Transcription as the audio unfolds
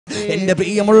എൻ്റെ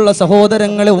പ്രിയമുള്ള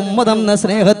സഹോദരങ്ങളെ, ഉമ്മ തന്ന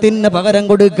സ്നേഹത്തിന് പകരം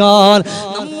കൊടുക്കാൻ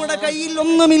നമ്മുടെ കയ്യിൽ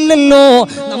ഒന്നുമില്ലല്ലോ,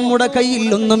 നമ്മുടെ കയ്യിൽ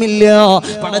ഒന്നുമില്ല.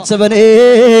 പടച്ചവനെ,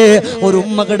 ഒരു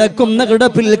ഉമ്മ കിടക്കുന്ന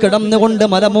കിടപ്പിൽ കിടന്നുകൊണ്ട്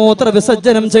മലമൂത്ര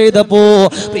വിസർജനം ചെയ്തപ്പോ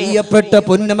പ്രിയപ്പെട്ട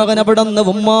പൊന്നുമകൻ അവിടെ നിന്ന്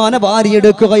ഉമ്മാനെ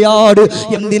വാരിയെടുക്കുകയാണ്.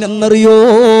 എന്തിനെന്നറിയോ?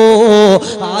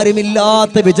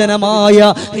 ആരുമില്ലാത്ത വിജനമായ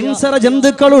ഹിംസര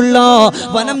ജന്തുക്കളുള്ള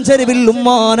വനം ചെരുവിൽ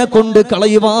ഉമ്മാനെ കൊണ്ട്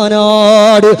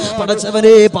കളയുവാനാട്.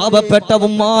 പടച്ചവനെ, പാപപ്പെട്ട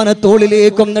ഉമ്മാനെ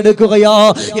തോളിലേക്കൊന്നെടുക്കുകയാ.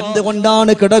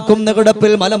 എന്തുകൊണ്ടാണ്? കിടക്കുന്ന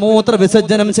കിടപ്പിൽ മലമൂത്ര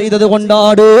വിസർജനം ചെയ്തത്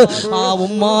കൊണ്ടാണ്. ആ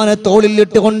ഉമ്മാനെ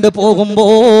തോളിലിട്ട് കൊണ്ട് പോകുമ്പോ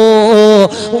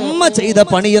ഉമ്മ ചെയ്ത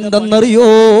പണി എന്തെന്നറിയോ?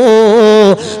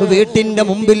 വീട്ടിന്റെ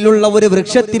മുമ്പിലുള്ള ഒരു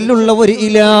വൃക്ഷത്തിലുള്ള ഒരു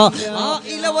ഇല, ആ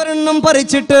ഇല ഒരെണ്ണം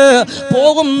പറിച്ചിട്ട്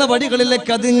പോകുന്ന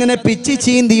വഴികളിലേക്ക് അതിങ്ങനെ പിച്ചി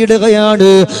ചീന്തിയിടുകയാണ്.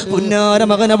 പുന്നാര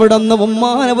മകൻ അവിടെ നിന്ന്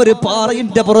ഉമ്മാനെ ഒരു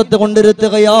പാറയിന്റെ പുറത്ത്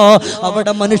കൊണ്ടിരുത്തുകയാ.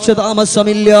 അവിടെ മനുഷ്യ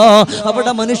താമസമില്ല,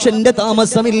 അവിടെ മനുഷ്യന്റെ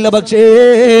താമസമില്ല. പക്ഷേ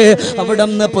അവിടെ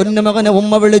നിന്ന് പൊന്നുമകനെ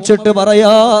ഉമ്മ വിളിച്ചിട്ട്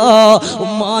പറയാ,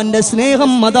 ഉമ്മാന്റെ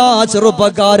സ്നേഹം അതാ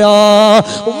ചെറുപ്പക്കാരാ,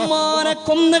 ഉമ്മാനെ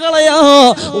കൊന്നുകളയാ,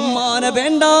 ഉമ്മാനെ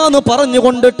വേണ്ടാന്ന്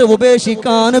പറഞ്ഞുകൊണ്ടിട്ട്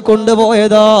ഉപേക്ഷിക്കാൻ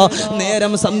കൊണ്ടുപോയതാ.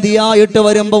 നേരം സന്ധ്യയായിട്ട്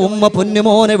വരുമ്പോ ഉമ്മ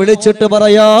പൊന്നുമോനെ വിളിച്ചിട്ട്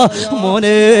പറയാ,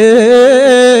 മോനെ,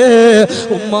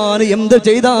 ഉമ്മാന് എന്ത്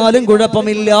ചെയ്താലും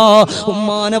കുഴപ്പമില്ല,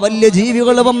 ഉമ്മാനെ വലിയ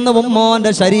ജീവികൾ വന്ന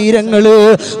ഉമ്മാന്റെ ശരീരങ്ങള്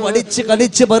വടിച്ച്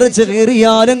കടിച്ച് പറിച്ച്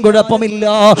കീറിയാലും കുഴപ്പമില്ല,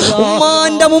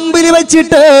 ഉമ്മാന്റെ മുമ്പിൽ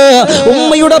വെച്ചിട്ട്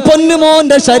ഉമ്മയുടെ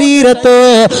പൊന്നുമോന്റെ ശരീരത്ത്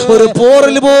ഒരു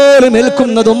പോറൽ പോലും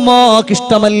ഏൽക്കുന്നത് ഉമ്മാക്ക്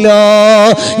ഇഷ്ടമല്ല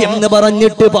എന്ന്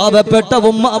പറഞ്ഞിട്ട് പാവപ്പെട്ട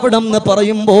ഉമ്മ അവിടെ നിന്ന്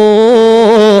പറയുമ്പോ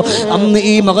അന്ന്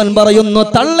ഈ മകൻ പറയുന്നു,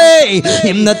 തള്ളേ,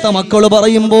 ഇന്നത്തെ മക്കള്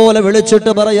പറയും പോലെ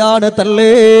വിളിച്ചിട്ട് പറയാണ്, തള്ളേ,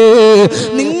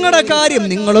 നിങ്ങളുടെ കാര്യം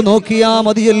നിങ്ങൾ നോക്കിയാ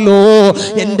മതിയല്ലോ,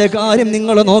 എന്റെ കാര്യം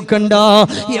നിങ്ങൾ നോക്കണ്ട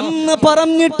എന്ന്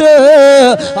പറഞ്ഞിട്ട്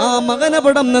ആ മകൻ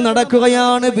അവിടെ നിന്ന്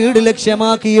നടക്കുകയാണ്. വീട്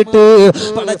ലക്ഷ്യമാക്കിയിട്ട്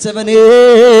പടച്ചവനെ,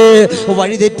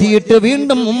 വഴിതെറ്റിയിട്ട്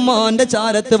വീണ്ടും ഉമ്മാന്റെ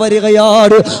ചാരത്ത്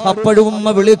വരികയാണ്. അപ്പോഴും ഉമ്മ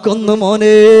വിളിക്കുന്നു,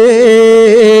 മോനെ,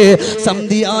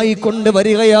 സന്ധ്യയായി കൊണ്ട്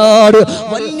വരികയാണ്.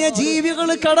 വന്യജീവികൾ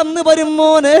കടന്നു വരും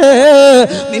മോനെ,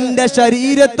 നിന്റെ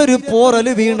ശരീരത്തൊരു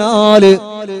പോറല് വീണാല്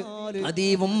അതീ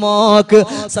ഉമ്മാക്ക്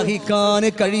സഹിക്കാൻ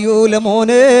കഴിയൂല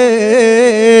മോനെ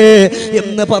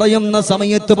എന്ന് പറയുന്ന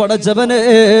സമയത്ത് പടച്ചവനെ,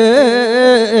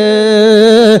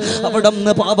 അവിടെ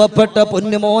നിന്ന് പാപപ്പെട്ട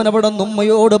പൊന്നുമോൻ അവിടെ നിന്ന്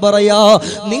ഉമ്മയോട് പറയാ,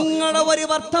 നിങ്ങളുടെ ഒരു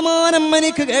വർത്തമാനം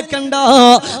എനിക്ക് കേൾക്കണ്ട,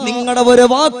 നിങ്ങളുടെ ഒരു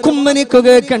വാക്കും എനിക്ക്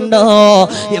കേൾക്കണ്ട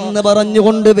എന്ന്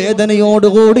പറഞ്ഞുകൊണ്ട് വേദനയോട്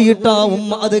കൂടിയിട്ട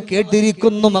ഉമ്മ അത്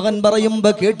കേട്ടിരിക്കുന്നു. മകൻ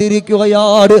പറയുമ്പോ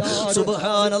കേട്ടിരിക്കുകയാണ്.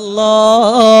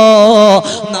 സുബ്ഹാനല്ലാഹ്,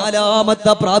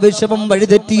 നാലാമത്തെ പ്രാവശ്യം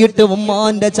വഴിതെറ്റിയിട്ട്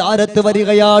ഉമ്മാന്റെ ചാരത്ത്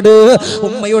വരികയാണ്.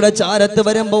 ഉമ്മയുടെ ചാരത്ത്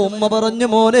വരുമ്പോ ഉമ്മ പറഞ്ഞു,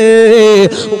 മോനെ,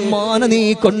 ഉമ്മാനെ നീ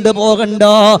കൊണ്ടുപോകണ്ട,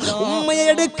 ഉമ്മയെ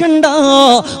എടുക്കണ്ട,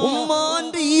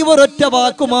 ഉമ്മാന്റെ ഈ ഒരൊറ്റ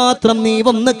വാക്കു മാത്രം നീ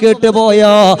വന്ന്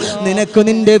കേട്ടുപോയാ നിനക്ക്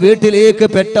നിന്റെ വീട്ടിലേക്ക്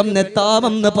പെട്ടെന്ന്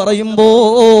എത്താമെന്ന് പറയുമ്പോ,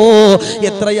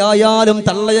 എത്രയായാലും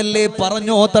തള്ളയല്ലേ,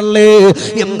 പറഞ്ഞോ തള്ളേ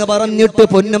എന്ന് പറഞ്ഞിട്ട്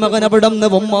പൊന്നുമകൻ അവിടെ നിന്ന്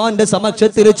ഉമ്മാന്റെ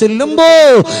സമക്ഷത്തിൽ ചെല്ലുമ്പോ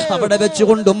അവിടെ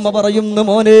വെച്ചുകൊണ്ട് ഉമ്മ പറയുന്നു,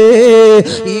 മോനെ,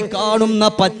 ഈ കാണുന്ന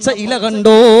പച്ച ഇല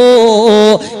കണ്ടോ?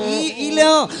 ഈ ഇല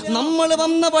നമ്മൾ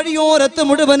വന്ന വഴിയോരത്ത്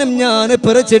മുഴുവനും ഞാൻ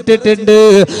പറിച്ചിട്ടിട്ടുണ്ട്.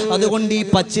 അതുകൊണ്ട് ഈ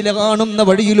പച്ചില കാണുന്ന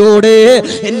വഴിയിലൂടെ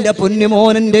എന്റെ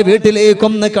പൊന്നുമോനന്റെ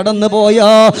വീട്ടിലേക്കൊന്ന് കടന്നു പോയാ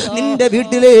നിന്റെ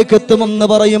വീട്ടിലേക്ക് എത്തുമെന്ന്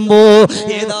പറയുമ്പോ,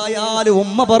 ഏതായാലും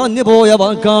ഉമ്മ പറഞ്ഞു പോയ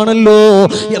വാക്കാണല്ലോ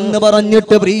എന്ന്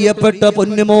പറഞ്ഞിട്ട് പ്രിയപ്പെട്ട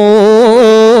പൊന്നുമോ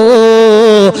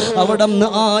അവിടെ നിന്ന്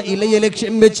ആ ഇലയെ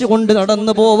ലക്ഷ്യം വെച്ചുകൊണ്ട്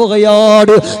നടന്നു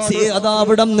പോവുകയാണ്. അതാ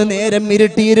അവിടെ നിന്ന് നേരം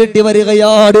ഇരുട്ടി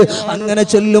വരികയാണ്. അങ്ങനെ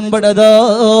ചൊല്ലുമ്പോഴതാ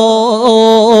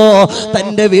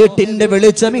തന്റെ വീട്ടിന്റെ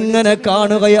വെളിച്ചം ഇങ്ങനെ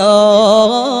കാണുകയാണ്.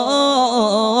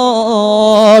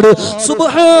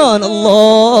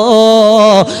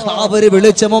 സുബ്ഹാനല്ലാഹ്, അവർ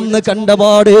വെളിച്ചമൊന്ന്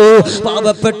കണ്ടപാട്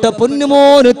പാവപ്പെട്ട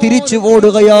പൊന്നുമോന് തിരിച്ചു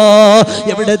ഓടുകയാ.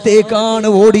 എവിടത്തേക്കാണ്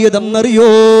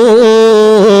ഓടിയതെന്നറിയോ?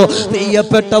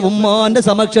 പ്രിയപ്പെട്ട ഉമ്മാന്റെ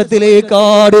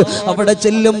സമക്ഷത്തിലേക്കാട്. അവിടെ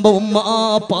ചെല്ലുമ്പോ ഉമ്മ ആ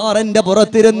പാറന്റെ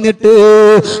പുറത്തിരുന്നിട്ട്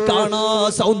കാണാ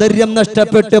സൗന്ദര്യം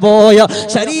നഷ്ടപ്പെട്ടു പോയ,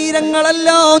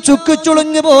 ശരീരങ്ങളെല്ലാം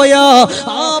ചുക്കിച്ചുളിഞ്ഞു പോയ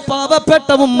ആ പാവപ്പെട്ട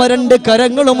ഉമ്മ രണ്ട്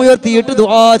കരങ്ങളും ഉയർത്തിയിട്ട്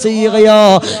ദുആ ചെയ്യുകയാ.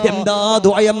 എന്താ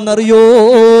ദുആ എന്നറിയോ?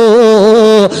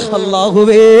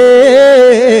 അല്ലാഹുവേ,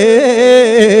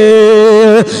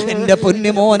 എന്റെ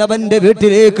പൊന്നുമോൻ അവന്റെ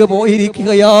വീട്ടിലേക്ക്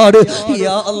പോയിരിക്കുകയാണ്.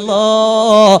 യാ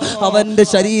അല്ലാഹ്, അവന്റെ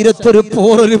ശരീരത്തൊരു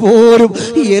പോറൽ പോലും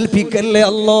ഏൽപ്പിക്കല്ലേ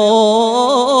അല്ലാഹ്.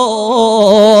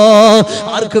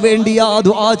 ആർക്ക് വേണ്ടിയാ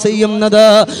ദുആ ചെയ്യുന്നത്?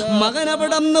 മകൻ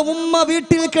അവിടുന്ന് ഉമ്മ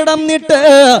വീട്ടിൽ കിടന്നിട്ട്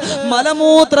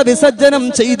മലമൂത്ര വിസർജനം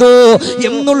ചെയ്തു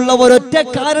എന്നുള്ള ഒരൊറ്റ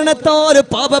കാരണത്താൽ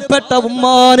പാപപ്പെട്ട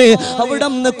ഉമ്മാനെ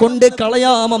അവിടുന്ന് കൊണ്ട്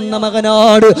കളയാമെന്ന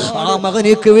മകനാട്. ആ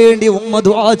മകനിക്ക് വേണ്ടി ഉമ്മ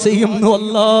ദുആ ചെയ്യുന്നു,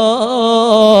 അല്ലാ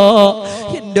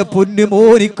എന്റെ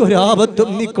പൊന്നുമോനിക്കൊരാപത്തും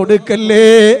നീ കൊടുക്കല്ലേ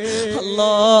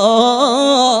അല്ലാ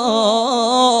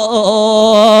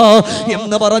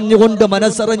എന്ന് പറഞ്ഞുകൊണ്ട്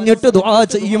മനസ്സറിഞ്ഞിട്ട് ദുആ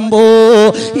ചെയ്യുമ്പോ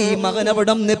ഈ മകൻ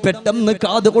അവിടുന്ന് പെട്ടെന്ന്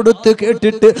കാത് കൊടുത്ത്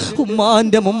കേട്ടിട്ട്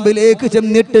ഉമ്മാന്റെ മുമ്പിലേക്ക്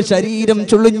ചെന്നിട്ട് ശരീരം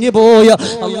ചുളിഞ്ഞു പോയ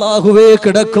അല്ലാഹുവേ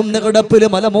കിടക്കുന്ന കിടപ്പില്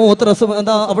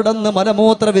അവിടുന്ന്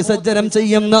മലമൂത്ര വിസർജനം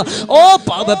ചെയ്യുന്ന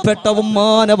പാപപ്പെട്ട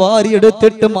ഉമ്മാനെ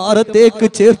വാരിയെടുത്തിട്ട് മാറത്തേക്ക്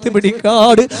ചേർത്ത്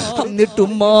പിടിക്കാട്. എന്നിട്ട്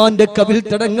ഉമ്മാന്റെ കവിൽ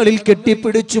തടങ്ങളിൽ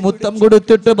കെട്ടിപ്പിടിച്ചു മുത്തം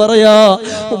കൊടുത്തിട്ട് പറയാ,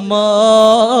 ഉമ്മാ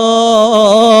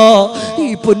ഈ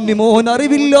പൊന്നുമോൻ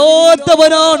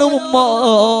അറിവില്ലാത്തവനാണ് ഉമ്മ,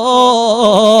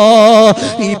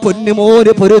 ഈ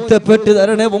പൊന്നുമോന് പൊരുത്തപ്പെട്ട്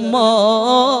തരണേ ഉമ്മ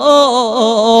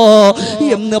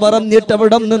എന്ന് പറഞ്ഞിട്ട്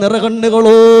അവിടുന്ന്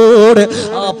നിറകണ്ണുകളോട്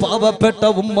ആ പാവപ്പെട്ട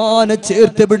ഉമ്മാനെ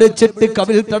ചേർത്ത് പിടിച്ചിട്ട്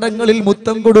കവിൽ തടങ്ങളിൽ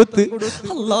മുത്തം കൊടുത്ത്,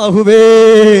 അല്ലാഹുവേ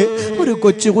ഒരു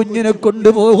കൊച്ചു കുഞ്ഞിനെ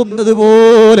കൊണ്ടുപോകുന്നത്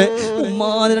പോലെ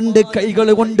ഉമ്മാൻ രണ്ട് കൈകൾ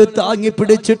കൊണ്ട് താങ്ങി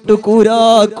പിടിച്ചിട്ട്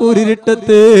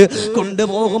കൂരിരുട്ടത്ത്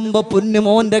കൊണ്ടുപോകുമ്പോ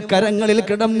പൊന്നുമോന്റെ കരങ്ങളിൽ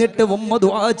കിടന്നിട്ട് ഉമ്മ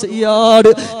ദുആ ചെയ്യാട്.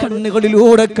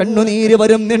 കണ്ണുകളിലൂടെ കണ്ണുനീര്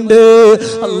വരുന്നുണ്ട്.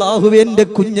 അല്ലാഹുവേ എന്റെ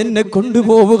കുഞ്ഞെന്നെ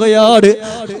കൊണ്ടുപോവുകയാണ്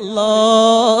അല്ലാ,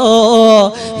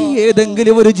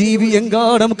 ഏതെങ്കിലും ഒരു ജീവി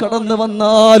എങ്കാടം കടന്നു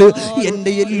വന്നാൽ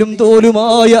എന്റെ എല്ലും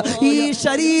തോലുമായ ഈ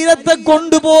ശരീരത്തെ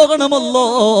കൊണ്ടുപോകണമല്ലോ.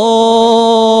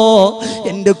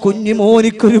 എന്റെ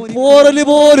കുഞ്ഞുമോനിക്കൊരു പോറല്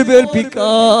പോലും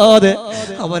ഏൽപ്പിക്കാതെ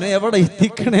അവനെ എവിടെ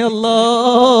എത്തിക്കണേ അല്ലാ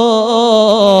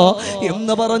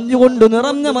എന്ന് പറഞ്ഞുകൊണ്ട്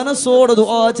നിറഞ്ഞ മനസ്സോടെ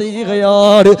ദുആ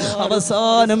ചെയ്യുകയാണ്.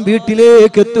 അവസാനം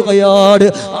വീട്ടിലേക്ക് എത്തുകയാണ്.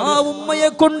 ആ ഉമ്മയെ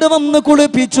കൊണ്ടുവന്ന്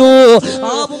കുളിപ്പിച്ചു.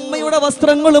 ആ ഉമ്മയുടെ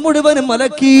വസ്ത്രങ്ങൾ മുഴുവനും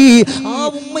അലക്കി. ആ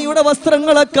ഉമ്മയുടെ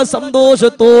വസ്ത്രങ്ങളൊക്കെ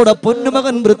സന്തോഷത്തോടെ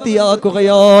പൊന്നുമകൻ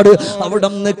വൃത്തിയാക്കുകയാണ്.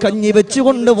 അവിടുന്ന് കഞ്ഞി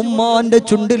വെച്ചുകൊണ്ട് ഉമ്മാന്റെ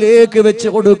ചുണ്ടിലേക്ക് വെച്ച്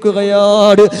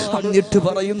കൊടുക്കുകയാണ്. എന്നിട്ട്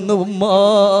പറയുന്നു, ഉമ്മ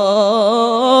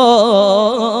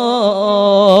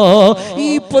ഈ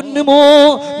പൊന്നുമോ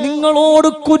നിങ്ങളോട്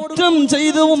കുറ്റം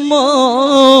ചെയ്തു ഉമ്മ,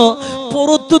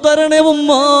 പുറത്തു തരണേ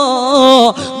ഉമ്മ,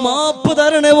 മാപ്പ്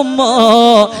തരണേ ഉമ്മ,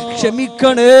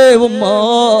 ക്ഷമിക്കണേ ഉമ്മ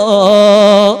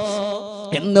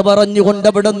എന്ന് പറഞ്ഞുകൊണ്ട്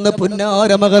അവിടുന്ന്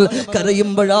പുന്നാരമകൾ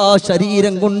കരയുമ്പോഴാ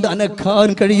ശരീരം കൊണ്ട് അനക്കാൻ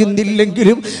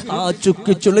കഴിയുന്നില്ലെങ്കിലും ആ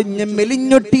ചുക്ക് ചുളിഞ്ഞ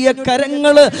മെലിഞ്ഞൊട്ടിയ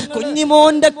കരങ്ങള്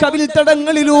കുഞ്ഞിമോന്റെ കവിൽ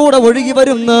തടങ്ങളിലൂടെ ഒഴുകി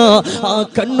വരുന്ന ആ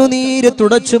കണ്ണുനീര്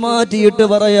തുടച്ചു മാറ്റിയിട്ട്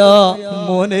പറയാ,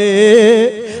 മോനെ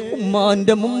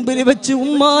ഉമ്മാന്റെ മുമ്പിൽ വെച്ച്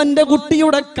ഉമ്മാന്റെ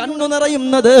കുട്ടിയുടെ കണ്ണു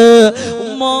നിറയുന്നത്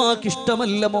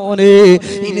ഉമ്മാക്കിഷ്ടമല്ല മോനെ,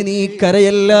 ഇനി നീ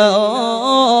കരയല്ല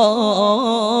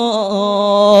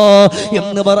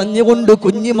എന്ന് പറഞ്ഞുകൊണ്ട്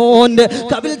കുഞ്ഞിമോന്റെ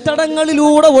കവിൽ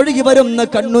തടങ്ങളിലൂടെ ഒഴുകി വരുന്ന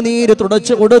കണ്ണുനീര്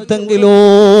തുടച്ചു കൊടുത്തെങ്കിലോ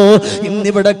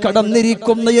ഇന്നിവിടെ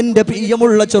കടന്നിരിക്കുന്ന എന്റെ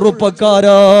പ്രിയമുള്ള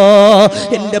ചെറുപ്പക്കാരാ,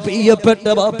 എന്റെ പ്രിയപ്പെട്ട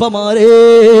ബാപ്പമാരെ,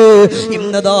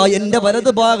 ഇന്നതാ എന്റെ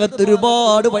വലതു ഭാഗത്ത്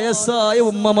ഒരുപാട് വയസ്സായ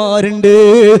ഉമ്മമാരുണ്ട്.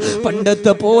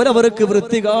 പണ്ടത്തെ പോലെ അവർക്ക്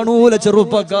വൃത്തി കാണൂല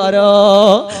ചെറുപ്പക്കാരാ,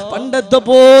 പണ്ടത്തെ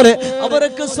പോലെ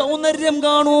അവർക്ക് സൗന്ദര്യം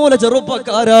കാണൂല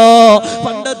ചെറുപ്പക്കാരാ,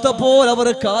 പണ്ടത്തെ പോലെ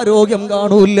അവർക്ക് ആരോഗ്യം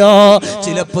കാണൂല.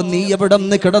 ചിലപ്പോ നീ എവിടെ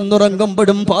നിന്ന്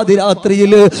കിടന്നുറങ്ങുമ്പോഴും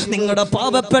പാതിരാത്രിയിൽ നിങ്ങളുടെ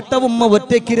പാവപ്പെട്ട ഉമ്മ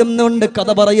ഒറ്റയ്ക്കിരുന്നുകൊണ്ട് കഥ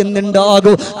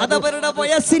പറയുന്നുണ്ടാകും. അതവരുടെ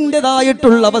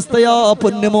വയസ്സിൻ്റെതായിട്ടുള്ള അവസ്ഥയാ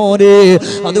പൊന്നുമോനെ.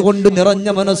 അതുകൊണ്ട് നിറഞ്ഞ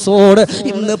മനസ്സോട്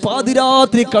ഇന്ന്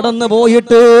പാതിരാത്രി കടന്നു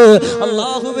പോയിട്ട്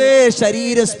അല്ലാഹുവേ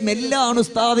ശരീര സ്മെല്ലാണ്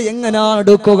ഉസ്താദ് എങ്ങനാ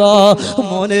എടുക്കുക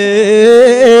മോനെ.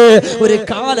 ഒരു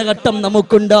കാലഘട്ടം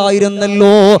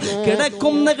നമുക്കുണ്ടായിരുന്നല്ലോ,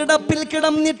 കിടക്കുന്ന കിടപ്പിൽ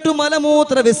കിടന്നിട്ട്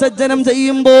മലമൂത്ര വിസർജനം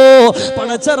ചെയ്യുമ്പോ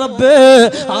പടച്ചറബ്ബേ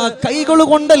ആ കൈകൾ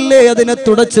കൊണ്ടല്ലേ അതിനെ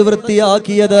തുടച്ച്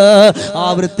വൃത്തിയാക്കിയത്, ആ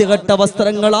വൃത്തികെട്ട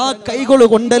വസ്ത്രങ്ങൾ ആ കൈകൾ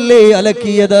കൊണ്ടല്ലേ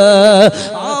അലക്കിയത്.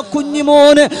 ആ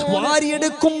കുഞ്ഞുമോന്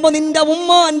വാരിയെടുക്കുമ്പോ നിന്റെ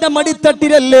ഉമ്മാന്റെ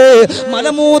മടിത്തട്ടിലല്ലേ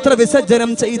മലമൂത്ര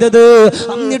വിസർജനം ചെയ്തത്.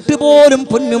 എന്നിട്ട് പോലും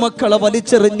പൊന്നുമക്കളെ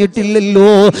വലിച്ചെറിഞ്ഞിട്ടില്ലല്ലോ.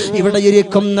 ഇവിടെ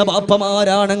ഇരിക്കുന്ന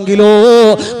ബാപ്പമാരാണെങ്കിലോ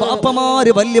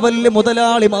ബാപ്പമാര് വലിയ വലിയ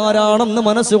മുതലാളിമാരാണെന്ന്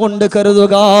മനസ്സുകൊണ്ട്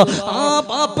കരുതുക. ആ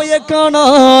ബാപ്പയെ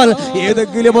കാണാൻ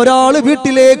ഏതെങ്കിലും ഒരാൾ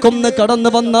വീട്ടിലേക്കൊന്ന് കടന്നു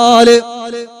വന്നാല്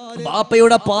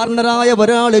ബാപ്പയുടെ പാർട്ണറായ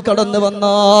ഒരാൾ കടന്നു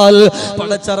വന്നാൽ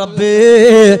പടച്ച റബ്ബേ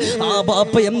ആ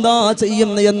ബാപ്പ എന്താ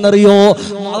ചെയ്യുന്നത് എന്നറിയോ?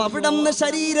 അവിടുന്ന്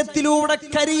ശരീരത്തിലൂടെ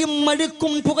കരിയും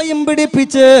മഴുക്കും പുകയും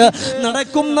പിടിപ്പിച്ച്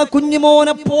നടക്കുന്ന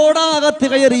കുഞ്ഞുമോനെ പോടാകത്ത്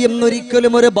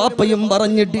കയറിയെന്നൊരിക്കലും ഒരു ബാപ്പയും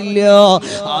പറഞ്ഞിട്ടില്ല.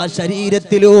 ആ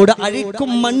ശരീരത്തിലൂടെ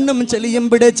അഴുക്കും മണ്ണും ചെളിയും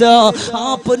പിടിച്ച ആ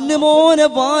പൊന്നുമോനെ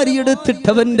വാരിയെടുത്തിട്ട്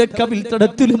അവന്റെ കവിൽ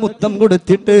തടത്തിൽ മുത്തം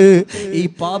കൊടുത്തിട്ട് ഈ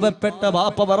പാവപ്പെട്ട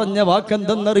ബാപ്പ പറഞ്ഞ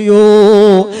വാക്കെന്തെന്നറിയോ?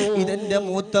 ഇതെന്റെ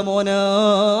മൂത്ത മോനാ,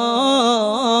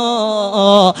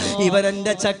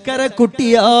 ഇവരെന്റെ ചക്കര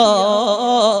കുട്ടിയാട്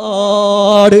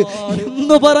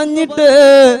എന്ന് പറഞ്ഞിട്ട്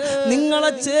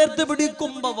നിങ്ങളെ ചേർത്ത്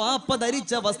പിടിക്കുമ്പോ വാപ്പ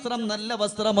ധരിച്ച വസ്ത്രം നല്ല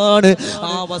വസ്ത്രമാണ്.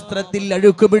 ആ വസ്ത്രത്തിൽ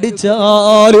അഴുക്ക്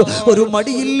പിടിച്ചാൽ ഒരു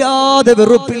മടിയില്ലാതെ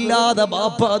വെറുപ്പില്ലാതെ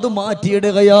ബാപ്പ അത്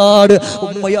മാറ്റിയിടുകയാണ്.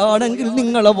 ഉമ്മയാണെങ്കിൽ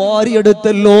നിങ്ങളെ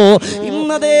വാരിയെടുത്തല്ലോ.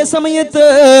 ഇന്നതേ സമയത്ത്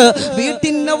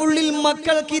വീട്ടിന്റെ ഉള്ളിൽ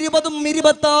മക്കൾക്ക് 20,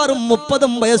 26,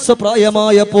 30 വയസ്സ്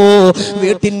പ്രായമായപ്പോ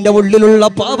വീട്ടിന്റെ ഉള്ളിലുള്ള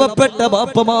പാവപ്പെട്ട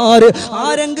ബാപ്പമാര്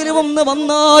ആരെങ്കിലും ഒന്ന്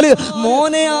വന്നാൽ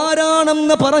മോനെ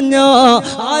ആരാണെന്ന് പറഞ്ഞ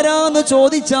ആരാന്ന്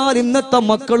ചോദിച്ചാൽ ഇന്നത്തെ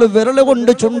മക്കള് വിരല്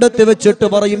കൊണ്ട് ചുണ്ടത്ത് വെച്ചിട്ട്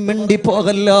പറയും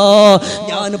മിണ്ടിപ്പോകല്ല,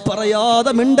 ഞാൻ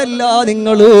പറയാതെ മിണ്ടല്ല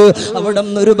നിങ്ങള്. അവിടെ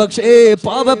ഒരു പക്ഷേ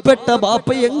പാവപ്പെട്ട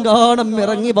ബാപ്പയെങ്കാണം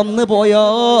ഇറങ്ങി വന്നു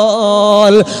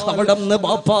പോയാൽ അവിടെ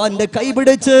ബാപ്പാന്റെ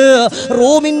കൈപിടിച്ച്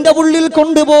റൂമിന്റെ ഉള്ളിൽ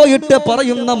കൊണ്ടുപോയിട്ട്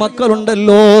പറയുന്ന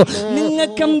മക്കളുണ്ടല്ലോ,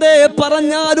 നിങ്ങൾക്കെന്തേ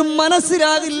പറഞ്ഞാലും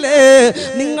മനസ്സിലാകില്ലേ,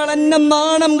 നിങ്ങൾ എന്നെ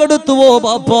നാണം കെടുത്തുവോ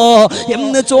ബാപ്പാ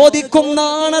എന്ന് ചോദിക്കും.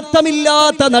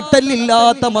 നാണത്തമില്ലാത്ത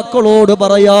നട്ടല്ലില്ലാത്ത മക്കളോട്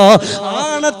പറയാ,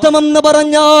 ആണത്തമെന്ന്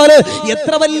പറഞ്ഞാൽ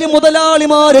എത്ര വലിയ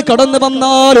മുതലാളിമാര് കടന്നു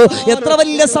വന്നാലും, എത്ര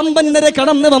വലിയ സമ്പന്നരെ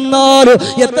കടന്നു വന്നാലും,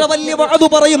 എത്ര വലിയ വാതു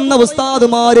പറയുന്ന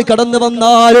ഉസ്താദുമാര് കടന്നു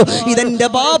വന്നാലും ഇതെന്റെ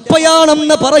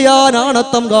ബാപ്പയാണെന്ന് പറയാൻ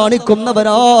ആണത്തം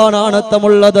കാണിക്കുന്നവരാണ്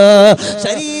ആണത്തമുള്ളത്.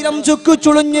 ശരീരം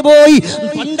ചുക്കുചുളുഞ്ഞു പോയി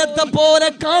പണ്ടത്തെ പോലെ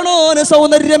കാണാൻ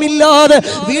സൗന്ദര്യമില്ലാതെ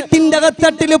വീട്ടിന്റെ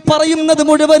അകത്തട്ടിൽ പറയുന്നത്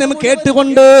മുഴുവനും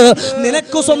കേട്ടുകൊണ്ട്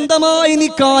നിനക്ക് സ്വന്തമായി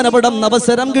നിൽക്കാൻ അവിടെ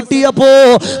അവസരം കിട്ടിയപ്പോ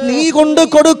നീ കൊണ്ട്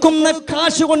കൊടുക്കുന്ന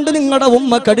കാശ് കൊണ്ട് നിങ്ങളുടെ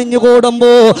ഉമ്മ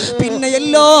കഴിഞ്ഞുകൂടുമ്പോ പിന്നെ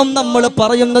എല്ലാം നമ്മൾ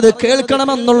പറയുന്നത്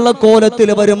കേൾക്കണമെന്നുള്ള കോലത്തിൽ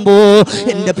വരുമ്പോ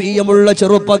എന്റെ പ്രിയമുള്ള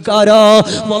ചെറുപ്പക്കാരാ,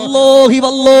 വല്ലാഹി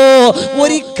വല്ലോ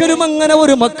ഒരിക്കലും അങ്ങനെ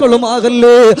ഒരു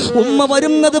മക്കളുമാകല്ലേ. ഉമ്മ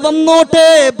വരുന്നത് വന്നോട്ടെ,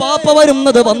 ബാപ്പ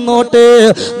വരുന്നത് വന്നോട്ടെ,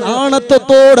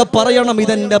 നാണത്വത്തോടെ പറയണം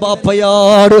ഇതെന്റെ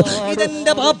ബാപ്പയാണ്,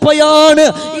 ഇതെന്റെ ബാപ്പയാണ്,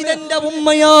 ഇതെന്റെ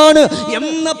ഉമ്മയാണ്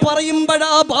എന്ന്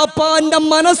പറയുമ്പോഴാ ബാപ്പാന്റെ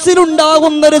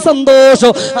മനസ്സിലുണ്ടാകുന്നൊരു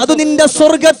സന്തോഷം. അത് നിന്റെ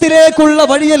സ്വർഗത്തിലേക്കുള്ള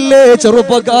വഴിയല്ലേ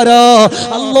ചെറുപ്പക്കാരാ.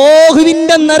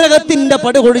 അല്ലാഹുവിന്റെ നരകത്തിന്റെ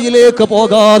പടുകുഴിയിലേക്ക്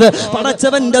പോകാതെ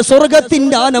പടച്ചവന്റെ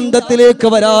സ്വർഗത്തിന്റെ ആനന്ദത്തിലേക്ക്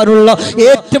വരാനുള്ള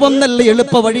ഏറ്റവും നല്ല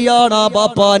എളുപ്പ വഴിയാണ് ആ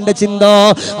ബാപ്പാന്റെ ചിന്ത.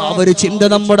 ആ ഒരു ചിന്ത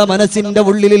നമ്മുടെ മനസ്സിന്റെ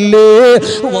ഉള്ളിലില്ലേ,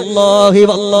 വല്ലാഹി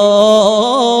വല്ലാ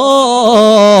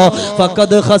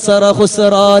ഫഖദ് ഖസറ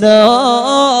ഖുസ്റാനാ,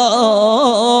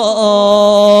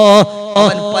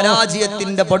 അവൻ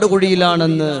പരാജയത്തിന്റെ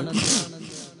പടുകുഴിയിലാണെന്ന്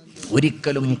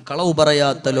ഒരിക്കലും കളവ്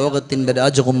പറയാത്ത ലോകത്തിന്റെ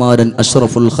രാജകുമാരൻ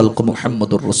അഷ്റഫുൽ ഖൽഖ്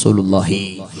മുഹമ്മദുർ റസൂലുള്ളാഹി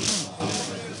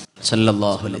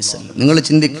സല്ലല്ലാഹു അലൈഹി വസല്ലം. നിങ്ങൾ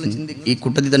ചിന്തിക്കും, ഈ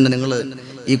കൂട്ടത്തിൽ തന്നെ നിങ്ങൾ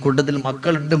ഈ കൂട്ടത്തിൽ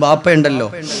മക്കളുണ്ട്, ബാപ്പയുണ്ടല്ലോ,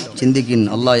 ചിന്തിക്കും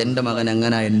അല്ലാഹ് എൻ്റെ മകൻ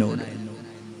എങ്ങനെ എന്നോട്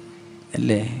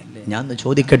അല്ലേ. ഞാൻ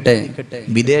ചോദിക്കട്ടെ,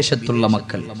 വിദേശത്തുള്ള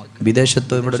മക്കൾ,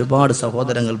 വിദേശത്ത് ഇവിടെ ഒരുപാട്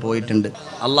സഹോദരങ്ങൾ പോയിട്ടുണ്ട്,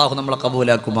 അള്ളാഹു നമ്മളെ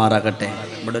കബൂലാക്കുമാറാകട്ടെ.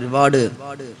 ഇവിടെ ഒരുപാട്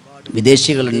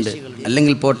വിദേശികളുണ്ട്.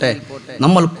 അല്ലെങ്കിൽ പോട്ടെ,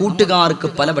 നമ്മൾ കൂട്ടുകാർക്ക്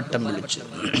പലവട്ടം വിളിച്ചു,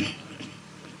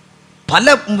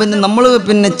 നമ്മൾ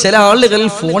ചില ആളുകൾ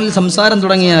ഫോണിൽ സംസാരം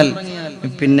തുടങ്ങിയാൽ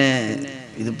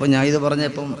ഇതിപ്പോ ഞാൻ ഇത്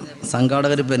പറഞ്ഞപ്പം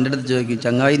സംഘാടകർ ഇപ്പൊ എൻ്റെ അടുത്ത് ചോദിക്കും,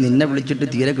 ചങ്ങായി നിന്നെ വിളിച്ചിട്ട്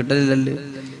തീരെ കിട്ടലില്ലല്ലോ,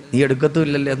 നീ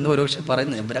എടുക്കത്തുമില്ലല്ലോ എന്ന് ഒരു പക്ഷെ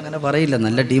പറയുന്നത്. ഇവരങ്ങനെ പറയില്ല,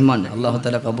 നല്ല ടീമാണ്, അള്ളാഹു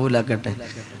തആല കബൂലാക്കട്ടെ,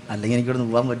 അല്ലെങ്കിൽ എനിക്കിവിടെ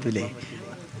പോകാൻ പറ്റൂലേ.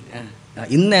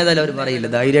 ഇന്ന് ഏതായാലും അവർ പറയില്ല,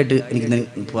 ധൈര്യമായിട്ട്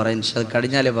എനിക്ക് പറയാൻ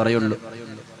കഴിഞ്ഞാലേ പറയുള്ളൂ.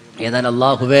 ഏതായാലും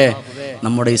അള്ളാഹുവേ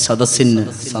നമ്മുടെ ഈ സദസ്സിന്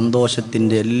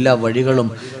സന്തോഷത്തിന്റെ എല്ലാ വഴികളും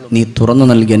നീ തുറന്നു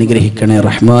നൽകി അനുഗ്രഹിക്കണേ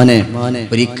റഹ്മാനെ.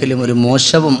 ഒരിക്കലും ഒരു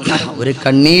മോശവും ഒരു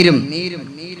കണ്ണീരും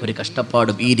ഒരു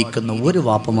കഷ്ടപ്പാടും ഈ ഇരിക്കുന്ന ഒരു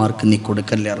വാപ്പമാർക്ക് നീ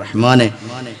കൊടുക്കല്ലേ റഹ്മാനെ.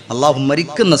 അള്ളാഹു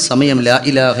മരിക്കുന്ന സമയം ലാ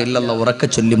ഇലാഹ ഇല്ലല്ലാഹ് ഉറക്കെ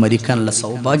ചൊല്ലി മരിക്കാനുള്ള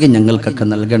സൗഭാഗ്യം ഞങ്ങൾക്കൊക്കെ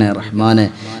നൽകണേ റഹ്മാനെ.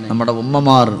 നമ്മുടെ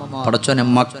ഉമ്മമാർ പടച്ചോനെ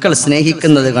മക്കൾ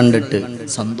സ്നേഹിക്കുന്നത് കണ്ടിട്ട്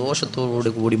സന്തോഷത്തോടു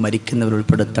കൂടി മരിക്കുന്നവർ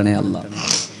ഉൾപ്പെടുത്തണേ അല്ലാഹ്.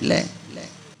 അല്ലേ,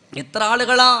 എത്ര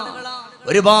ആളുകളാ.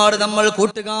 ഒരുപാട് നമ്മൾ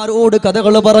കൂട്ടുകാരോട്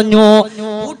കഥകൾ പറഞ്ഞു,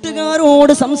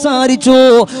 കൂട്ടുകാരോട് സംസാരിച്ചു,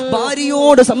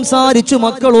 ഭാര്യയോട് സംസാരിച്ചു,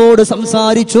 മക്കളോട്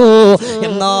സംസാരിച്ചു.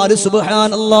 എന്നാൽ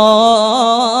സുബ്ഹാനല്ലാഹ്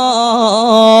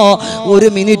ഒരു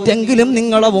മിനിറ്റെങ്കിലും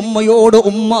നിങ്ങളെ ഉമ്മയോട്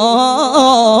ഉമ്മ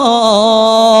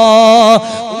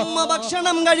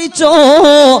ഭക്ഷണം കഴിച്ചോ,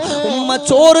 ഉമ്മ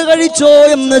ചോറ് കഴിച്ചോ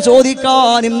എന്ന്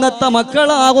ചോദിക്കാൻ ഇന്നത്തെ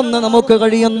മക്കളാകുന്ന നമുക്ക്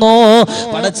കഴിയുന്നോ?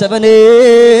 പടച്ചവനെ,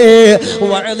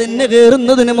 വഅലിന്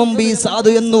കയറുന്നതിന് മുമ്പ് ഈ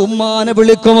സാധു എന്ന് ഉമ്മാനെ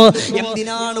വിളിക്കും.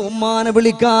 എന്തിനാണ് ഉമ്മാനെ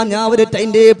വിളിക്കാൻ ഞാൻ ഒരു ടൈം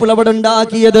ടേബിൾ അവിടെ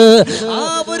ഉണ്ടാക്കിയത്? ആ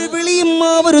ഒരു വിളിയും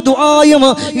ആ ഒരു ദുആയും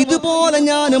ഇതുപോലെ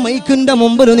ഞാൻ മൈക്കിന്റെ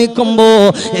മുമ്പിൽ നിൽക്കുമ്പോ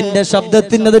എന്റെ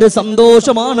ശബ്ദത്തിന് അതൊരു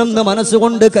സന്തോഷമാണെന്ന്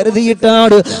മനസ്സുകൊണ്ട്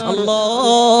കരുതിയിട്ടാണ് അല്ലാ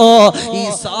ഈ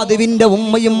സാധുവിന്റെ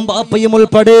ഉമ്മയും ബാപ്പയും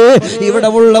ഉൾപ്പെടെ ഇവിടെ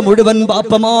ഉള്ള മുഴുവൻ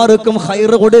ബാപ്പമാർക്കും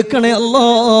ഖൈർ കൊടുക്കണേ അല്ലാ.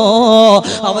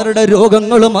 അവരുടെ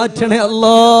രോഗങ്ങൾ മാറ്റണേ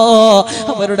അല്ലാ,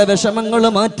 അവരുടെ വിഷമങ്ങൾ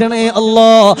മാറ്റണേ അല്ലാ.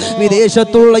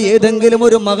 വിദേശത്തുള്ള ഏതെങ്കിലും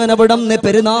ഒരു മകൻ അവിടെ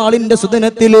പെരുന്നാളിന്റെ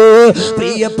സുദിനത്തില്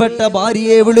പ്രിയപ്പെട്ട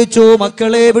ഭാര്യയെ വിളിച്ചു,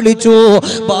 മക്കളെ വിളിച്ചു.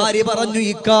 ഭാര്യ പറഞ്ഞു,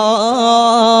 ഇക്കാ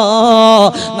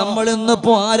നമ്മൾ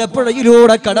ഇന്നിപ്പോ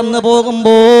ആലപ്പുഴയിലൂടെ കടന്നു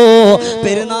പോകുമ്പോ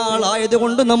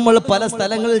പെരുന്നാളായതുകൊണ്ട് നമ്മൾ പല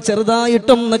സ്ഥലങ്ങളിൽ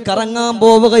ചെറുതായിട്ടൊന്ന് കറങ്ങാൻ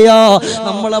പോവുകയാ.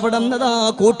 നമ്മൾ അവിടെ നിന്നതാ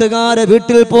കൂട്ടുകാരെ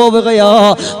വീട്ടിൽ പോവുകയാ,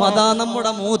 അതാ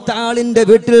നമ്മുടെ മൂത്താളിന്റെ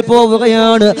വീട്ടിൽ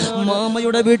പോവുകയാണ്,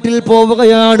 മാമയുടെ വീട്ടിൽ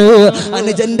പോവുകയാണ്,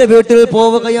 അനുജന്റെ വീട്ടിൽ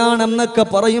പോവുകയാണെന്നൊക്കെ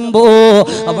പറയുമ്പോ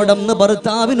അവിടെ നിന്ന്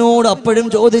ഭർത്താവിനോട് അപ്പോഴും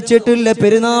ചോദിച്ചിട്ടില്ല,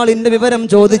 പെരുന്നാളിന്റെ വിവരം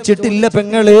ചോദിച്ചിട്ടില്ല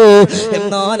പെങ്ങള്.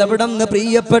 എന്നാൽ അവിടെ നിന്ന്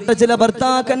പ്രിയപ്പെട്ട ചില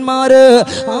ഭർത്താക്കന്മാര്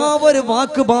ആ ഒരു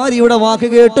വാക്ക്, ഭാര്യയുടെ വാക്ക്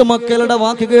കേട്ട്, മക്കളുടെ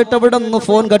വാക്ക് കേട്ട് അവിടെ നിന്ന്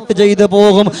ഫോൺ കട്ട് ചെയ്ത്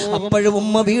പോകും. അപ്പോഴും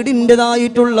ഉമ്മ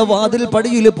വീടിൻ്റെതായിട്ടുള്ള വാതിൽ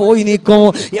പടിയിൽ പോയി നിൽക്കും.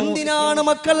 എന്തിനാണ്?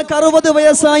 മക്കൾക്ക് 60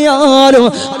 വയസ്സായാലും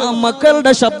ആ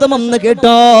മക്കളുടെ ശബ്ദം ഒന്ന്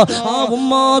കേട്ടാ ആ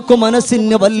ഉമ്മാക്ക്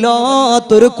മനസ്സിന്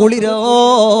വല്ലാത്തൊരു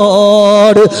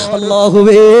കുളിരാട്.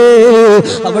 അല്ലാഹുവേ,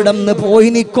 അവിടെ നിന്ന് പോയി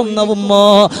നിൽക്കുന്ന ഉമ്മ,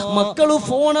 മക്കള്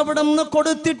ഫോൺ അവിടെ നിന്ന്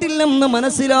കൊടുത്തിട്ടില്ലെന്ന്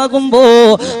മനസ്സിലാകുമ്പോ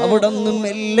അവിടെ നിന്ന്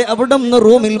മെല്ലെ അവിടെ നിന്ന്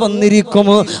റൂമിൽ വന്നിരിക്കും.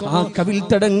 ആ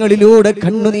കവിൾത്തടങ്ങളിലൂടെ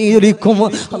കണ്ണുനീരൊലിക്കും.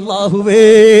 അല്ലാഹുവേ,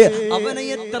 അവനെ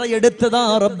എത്ര എടുത്തതാ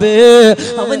റബ്ബേ,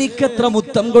 അവനിക്കെത്ര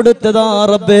മുത്തം കൊടുത്തതാ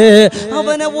റബ്ബേ,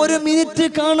 അവനെ ഒരു മിനിറ്റ്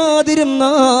കാണാതിരുന്ന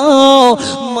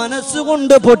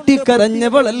മനസ്സുകൊണ്ട്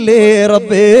പൊട്ടിക്കരഞ്ഞവളല്ലേ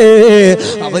റബ്ബേ,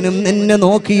 അവനും നിന്നെ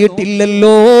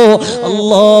നോക്കിയിട്ടില്ലല്ലോ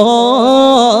അല്ലാ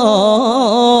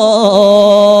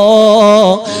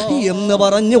എന്ന്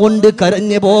പറഞ്ഞുകൊണ്ട്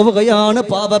കരഞ്ഞു പോവുകയാണ്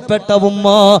പാപപ്പെട്ട ഉമ്മ.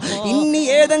 ഇനി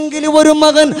ഏതെങ്കിലും ഒരു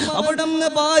മകൻ അവിടെ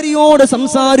ഭാര്യയോട്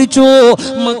സംസാരിച്ചു,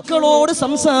 മക്കളോട്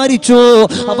സംസാരിച്ചു,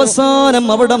 അവസാനം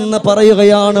അവിടെ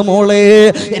പറയുകയാണ്, മോളെ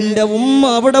എന്റെ ഉമ്മ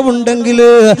അവിടെ ഉണ്ടെങ്കിൽ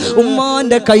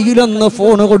ഉമ്മാന്റെ കയ്യിലൊന്ന്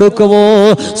ഫോൺ കൊടുക്കുവോ?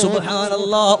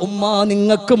 സുബ്ഹാനല്ലാഹ്, ഉമ്മ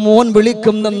നിങ്ങൾക്ക് മോൻ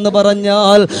വിളിക്കുന്നെന്ന്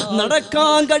പറഞ്ഞാൽ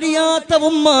നടക്കാൻ കഴിയാത്ത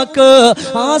ഉമ്മാക്ക്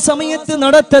ആ സമയത്ത്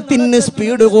നടത്തത്തിന്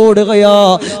സ്പീഡ് കൂടുകയാ.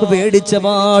 പേടിച്ച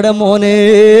പാട മോനെ,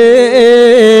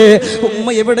 ഉമ്മ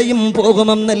എവിടെയും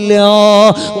പോകുമെന്നല്ല,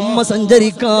 ഉമ്മ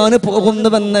സഞ്ചരിക്കാൻ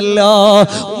പോകുന്നുവെന്നല്ല,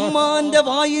 ഉമ്മാന്റെ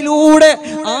വായിലൂടെ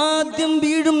ആദ്യം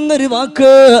വീഴുന്നൊരു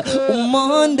വാക്ക്,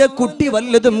 ഉമ്മാന്റെ കുട്ടി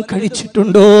വല്ലതും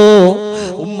കഴിച്ചിട്ടുണ്ടോ?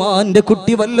 ഉമ്മാന്റെ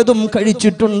കുട്ടി വല്ലതും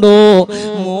കഴിച്ചിട്ടുണ്ടോ?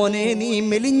 മോനെ, നീ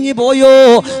മെലിഞ്ഞു പോയോ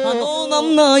അതോ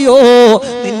നന്നായോ?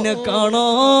 നിന്നെ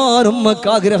കാണാൻ ഉമ്മക്ക്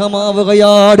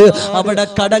ആഗ്രഹമാവുകയാണ്. അവിടെ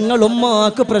കടങ്ങൾ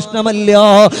ഉമ്മാക്ക് പ്രശ്നമല്ല,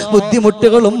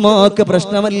 ബുദ്ധിമുട്ടുകൾ ഉമ്മാക്ക്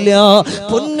പ്രശ്നമല്ല.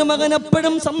 പൊന്നുമകൻ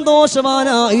എപ്പോഴും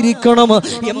സന്തോഷവാനായിരിക്കണം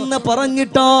എന്ന്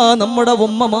പറഞ്ഞിട്ടാ നമ്മുടെ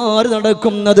ഉമ്മമാർ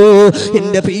നടക്കുന്നത്.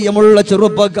 എന്റെ പ്രിയമുള്ള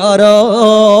ചെറുപ്പക്കാരാ,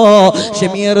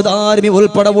 ഷമീർ ദാരിമി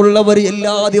ഉൾപ്പെടെ ഉള്ളവർ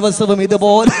എല്ലാ ദിവസവും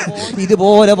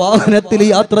ഇതുപോലെ വാഹനത്തിൽ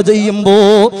യാത്ര ചെയ്യുമ്പോ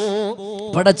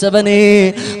പടച്ചവനെ,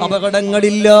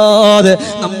 അപകടങ്ങളില്ലാതെ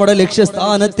നമ്മുടെ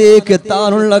ലക്ഷ്യസ്ഥാനത്തേക്ക്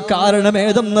എത്താനുള്ള കാരണം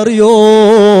ഏതെന്നറിയോ?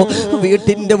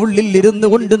 വീട്ടിന്റെ ഉള്ളിൽ ഇരുന്നു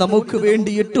കൊണ്ട് നമുക്ക്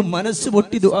വേണ്ടിയിട്ട് മനസ്സ്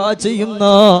പൊട്ടി ദുആ ചെയ്യുന്ന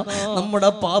നമ്മുടെ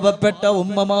പാപപ്പെട്ട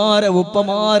ഉമ്മമാരെ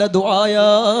ഉപ്പമാരെ ദുആയാ.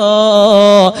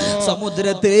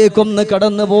 സമുദ്രത്തിലേക്കൊന്ന്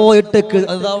കടന്നു പോയിട്ട്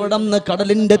അവിടെ നിന്ന്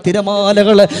കടലിന്റെ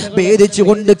തിരമാലകളെ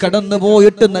ഭേദിച്ചുകൊണ്ട് കടന്നു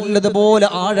പോയിട്ട് നല്ലതുപോലെ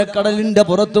ആഴക്കടലിന്റെ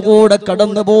പുറത്തുകൂടെ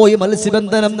കടന്നുപോയി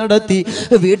മത്സ്യബന്ധനം നടത്തി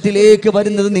വീട്ടിലേക്ക്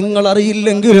വരുന്നത് നിങ്ങൾ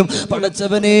അറിയില്ലെങ്കിലും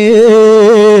പടച്ചവനെ,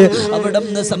 അവിടെ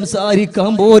നിന്ന്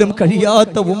സംസാരിക്കാൻ പോലും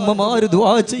കഴിയാത്ത ഉമ്മമാര്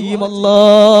ദുആ ചെയ്യുമല്ലാ.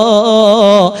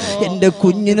 എന്റെ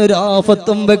കുഞ്ഞിനൊരു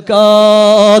ആഫത്തും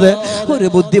വെക്കാതെ, ഒരു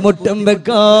ബുദ്ധിമുട്ടും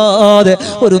വെക്കാതെ,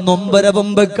 ഒരു നൊമ്പരവും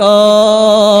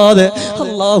വെക്കാതെ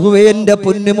അല്ലാഹുവേ എന്റെ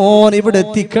പൊന്നുമോൻ ഇവിടെ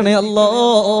എത്തിക്കണേ അല്ലാ.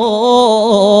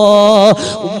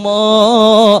 ഉമ്മ,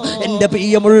 എന്റെ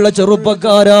പ്രിയമുള്ള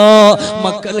ചെറുപ്പക്കാരാ,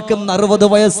 മക്കൾക്കും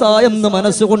 60 വയസ്സായെന്ന്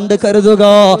മനസ്സുകൊണ്ട് കരുതുന്നു. കരുതുക.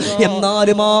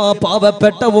 എന്നാലും ആ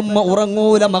പാവപ്പെട്ട ഉമ്മ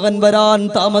ഉറങ്ങൂല. മകൻ വരാൻ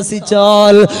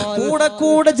താമസിച്ചാൽ കൂടെ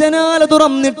കൂടെ ജനാല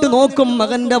തുറന്നിട്ട് നോക്കും.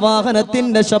 മകന്റെ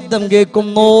വാഹനത്തിന്റെ ശബ്ദം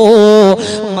കേൾക്കുന്നു.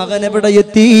 മകൻ എവിടെ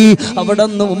എത്തി? അവിടെ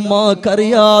നിന്ന്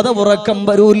ഉമ്മാക്കറിയാതെ ഉറക്കം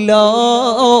വരൂല്ല.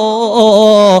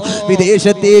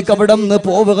 വിദേശത്തേക്ക് അവിടെ നിന്ന്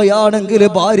പോവുകയാണെങ്കിൽ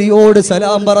ഭാര്യയോട്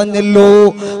സലാം പറഞ്ഞല്ലോ,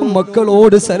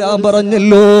 മക്കളോട് സലാം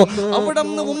പറഞ്ഞല്ലോ. അവിടെ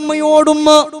നിന്ന് ഉമ്മയോടുമ്മ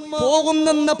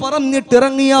പോകുന്നെന്ന്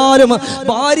പറഞ്ഞിട്ടിറങ്ങിയാലും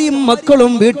ഭാര്യയും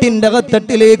മക്കളും വീട്ടിന്റെ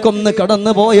അകത്തട്ടിലേക്കൊന്ന്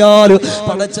കടന്നു പോയാൽ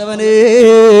പടച്ചവനെ,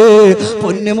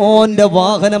 പൊന്നുമോന്റെ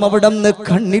വാഹനം അവിടെ നിന്ന്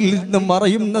കണ്ണിൽ നിന്ന്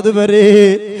മറയുന്നത് വരെ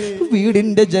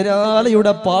വീടിന്റെ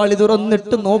ജനാലയുടെ പാളി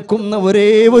തുറന്നിട്ട് നോക്കുന്ന ഒരേ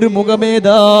ഒരു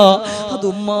മുഖമേതാ? അത്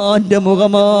ഉമ്മാന്റെ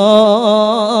മുഖമാ.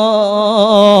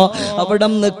 അവിടെ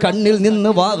നിന്ന് കണ്ണിൽ നിന്ന്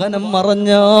വാഹനം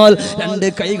മറഞ്ഞാൽ രണ്ട്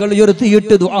കൈകൾ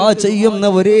ഉയർത്തിയിട്ട് ദുആ ചെയ്യുന്ന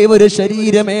ഒരേ ഒരു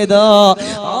ശരീരമേതാ?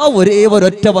 ആ ഒരേ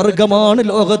ഒരൊറ്റ വർഗമാണ്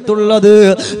ലോകത്തുള്ളത്.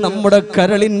 നമ്മുടെ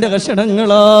കരളിന്റെ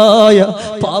കഷണങ്ങളായ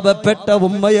പാപപ്പെട്ട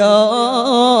ഉമ്മയാട്.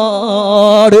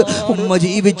 ഉമ്മ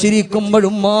ജീവിച്ചിരിക്കുമ്പോൾ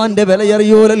ഉമ്മാന്റെ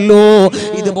വിലയറിയൂലല്ലോ.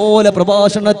 ഇതുപോലെ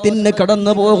പ്രഭാഷണത്തിന്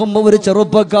കടന്നു പോകുമ്പോ ഒരു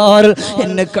ചെറുപ്പക്കാരൻ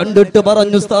എന്നെ കണ്ടിട്ട്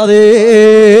പറഞ്ഞു, ഉസ്താദേ,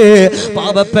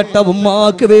 പാപപ്പെട്ട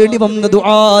ഉമ്മാക്ക് വേണ്ടി വന്ന്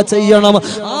ദുആ ചെയ്യണം.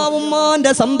 ആ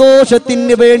ഉമ്മാന്റെ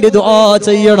സന്തോഷത്തിന് വേണ്ടി ദുആ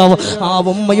ചെയ്യണം. ആ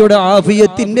ഉമ്മയുടെ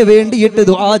ആഫിയത്തിന് വേണ്ടിയിട്ട്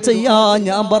ദുആ ചെയ്യാൻ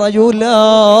ഞാൻ പറയൂല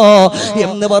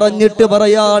എന്ന് പറഞ്ഞിട്ട്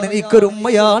പറയാൻ, എനിക്കൊരു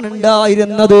ഉമ്മയാണ്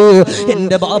ഉണ്ടായിരുന്നത്.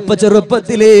 എന്റെ ബാപ്പ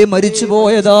ചെറുപ്പത്തിലേ മരിച്ചു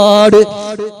പോയതാണ്.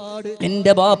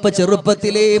 എന്റെ ബാപ്പ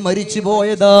ചെറുപ്പത്തിലേ മരിച്ചു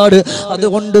പോയതാണ്.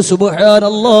 അതുകൊണ്ട്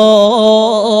സുബ്ഹാനല്ലാഹ്,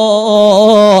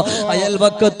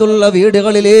 അയൽവക്കത്തുള്ള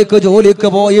വീടുകളിലേക്ക് ജോലിക്ക്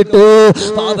പോയിട്ട്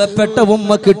പാവപ്പെട്ട ഉമ്മ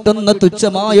കിട്ടുന്ന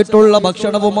തുച്ഛമായിട്ടുള്ള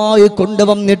ഭക്ഷണവുമായി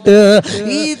കൊണ്ടുവന്നിട്ട്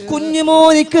ഈ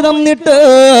കുഞ്ഞുമോനിക്ക് തന്നിട്ട്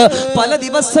പല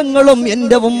ദിവസങ്ങളും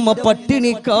എന്റെ ഉമ്മ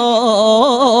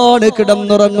പട്ടിണിക്കാണ്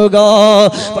കിടന്നുറങ്ങുക.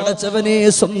 പടച്ചവനെ,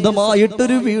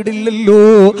 സ്വന്തമായിട്ടൊരു വീടില്ലല്ലോ.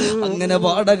 അങ്ങനെ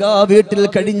വാടക വീട്ടിൽ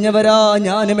കഴിഞ്ഞവരാ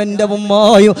ഞാനും എന്റെ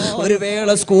ഉമ്മായും. ഒരു വേള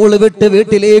സ്കൂൾ വിട്ട്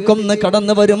വീട്ടിലേക്കൊന്ന്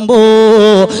കടന്നു വരുമ്പോ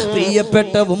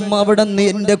പ്രിയപ്പെട്ട ഉമ്മ അവിടെ നിന്ന്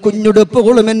എന്റെ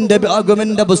കുഞ്ഞുടുപ്പുകളും എന്റെ ബാഗും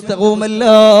എന്റെ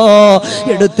പുസ്തകവുമെല്ലാം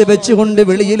എടുത്തു വെച്ചുകൊണ്ട്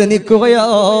വെളിയിൽ നിൽക്കുകയാണ്.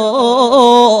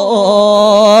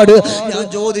 ഞാൻ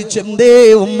ചോദിച്ചെന്തേ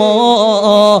ഉമ്മ?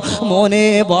 മോനെ,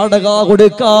 വാടക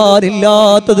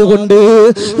കൊടുക്കാനില്ലാത്തത് കൊണ്ട്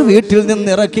വീട്ടിൽ നിന്ന്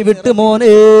ഇറക്കി വിട്ട്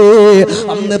മോനെ.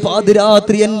 അന്ന്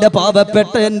പാതിരാത്രി എന്റെ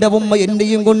പാവപ്പെട്ട എന്റെ ഉമ്മ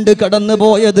എന്നെയും കൊണ്ട് കടന്നു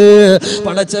പോയത്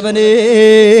പടച്ചവനെ,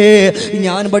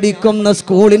 ഞാൻ പഠിക്കുന്ന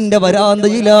സ്കൂളിന്റെ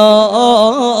വരാന്തയിലാണ്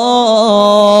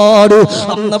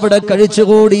അന്നവിടെ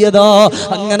കഴിച്ചുകൂടിയതാ.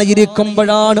 അങ്ങനെ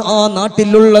ഇരിക്കുമ്പോഴാണ് ആ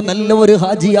നാട്ടിലുള്ള നല്ല ഒരു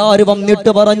ഹാജിയാര്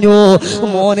വന്നിട്ട് പറഞ്ഞു,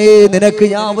 മോനെ, നിനക്ക്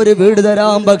ഞാൻ ഒരു വീട്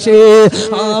തരാം. പക്ഷേ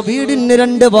ആ വീടിന്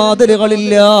രണ്ട്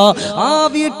വാതിലുകളില്ല. ആ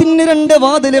വീട്ടിന് രണ്ട്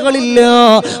വാതിലുകളില്ല.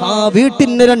 ആ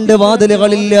വീട്ടിന് രണ്ട്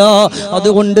വാതിലുകളില്ല.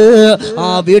 അതുകൊണ്ട് ആ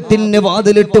വീട്ടിന്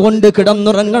വാതിലിട്ട് കൊണ്ട്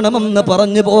കിടന്നുറങ്ങണമെന്ന്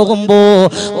പറഞ്ഞു പോകുമ്പോ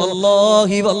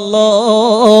വല്ലാഹി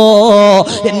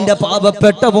എന്റെ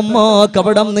പാപപ്പെട്ട ഉമ്മാക്ക്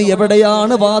അവിടെ നിന്ന്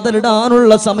എവിടെയാണ്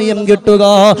വാതിലിടാനുള്ള സമയം കിട്ടുക?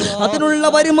 അതിനുള്ള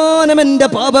വരുമാനം എന്റെ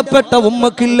പാപപ്പെട്ട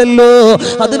ഉമ്മക്കില്ലല്ലോ.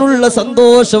 അതിനുള്ള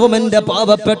സന്തോഷവും എന്റെ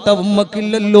പാപപ്പെട്ട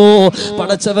ഉമ്മക്കില്ലല്ലോ.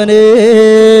 പടച്ചവനെ,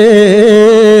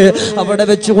 അവിടെ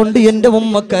വെച്ചുകൊണ്ട് എന്റെ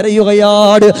ഉമ്മ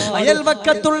കരയുകയാണ്.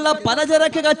 അയൽവക്കത്തുള്ള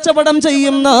പലചരക്ക് കച്ചവടം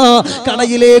ചെയ്യുന്ന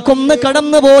കടയിലേക്കൊന്ന്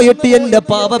കടന്നു പോയിട്ട് എന്റെ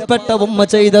പാപപ്പെട്ട ഉമ്മ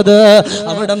ചെയ്തത്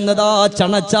അവിടെ നിന്നതാ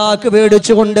ചണച്ചാക്ക്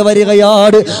മേടിച്ചു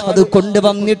കൊണ്ടുവരികയാണ്. അത്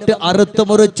കൊണ്ടുവന്നിട്ട് അറുത്ത്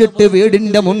മുറിച്ചിട്ട്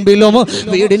വീടിന്റെ മുൻപിലും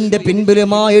വീടിന്റെ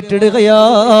പിൻപിലുമായിട്ടിടുകയാ.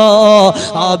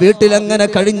 ആ വീട്ടിലങ്ങനെ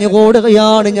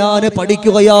കഴിഞ്ഞുകൂടുകയാണ്. ഞാൻ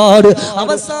പഠിക്കുകയാണ്.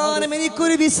 അവസാനം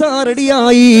എനിക്കൊരു വിസ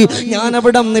റെഡിയായി. ഞാൻ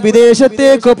അവിടെ നിന്ന്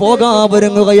വിദേശത്തേക്ക് പോകാൻ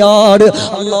ഒരുങ്ങുകയാണ്.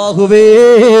 അല്ലാഹുവേ,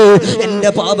 എന്റെ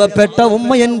പാപപ്പെട്ട ഉമ്മ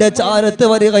എന്റെ ചാരത്ത്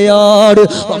വരികയാണ്.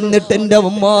 വന്നിട്ട് എന്റെ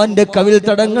ഉമ്മാന്റെ കവിൾ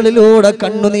തടങ്ങളിലൂടെ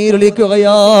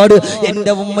കണ്ണുനീരൊലിക്കുകയാണ്.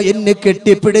 എന്റെ ഉമ്മ എന്നെ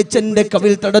കെട്ടിപ്പിടിച്ച് എന്റെ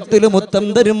കവിൾ തടത്തിൽ മുത്തം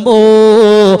തരുമ്പോ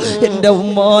എന്റെ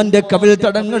ഉമ്മാന്റെ കവിൾ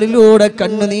തടങ്ങളിലൂടെ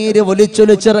കണ്ണുനീര്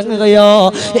ഒലിച്ചൊലിച്ചിറങ്ങുകയാ.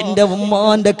 എന്റെ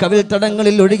ഉമ്മാന്റെ കവിൾ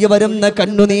തടങ്ങളിൽ ഒഴുകി വരുന്ന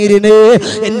കണ്ണുനീരിനെ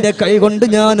എന്റെ കൈ കൊണ്ട്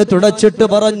ഞാൻ തുടച്ചിട്ട്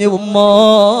പറഞ്ഞു, ഉമ്മ,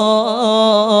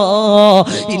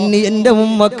 ഇനി എന്റെ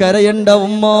ഉമ്മ കരയണ്ട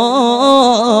ഉമ്മ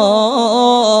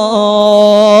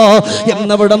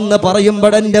എന്നവിടന്ന്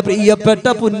പറയുമ്പോഴെന്റെ പ്രിയപ്പെട്ട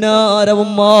പുന്നാര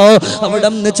ഉമ്മ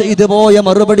അവിടന്ന് ചെയ്തു പോയ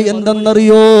മറുപടി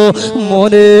എന്തെന്നറിയോ?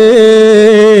 മോനെ,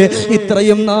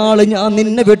 ഇത്രയും നാള് ഞാൻ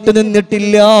നിന്നെ വിട്ടു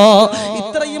നിന്നിട്ടില്ല.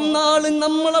 ഇത്രയും നാള്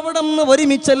നമ്മളവിടെ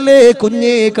ഒരുമിച്ചല്ലേ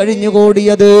കുഞ്ഞെ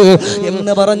കഴിഞ്ഞുകൂടിയത്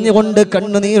എന്ന് പറഞ്ഞുകൊണ്ട്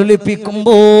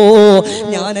കണ്ണുനീരൊലിപ്പിക്കുമ്പോ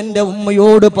ഞാൻ എൻ്റെ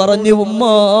ഉമ്മയോട് പറഞ്ഞു, ഉമ്മ,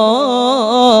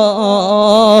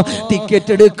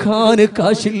 ടിക്കറ്റ് എടുക്കാൻ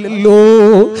കാശില്ലല്ലോ.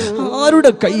 ആ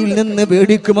ആരുടെ കയ്യിൽ നിന്ന്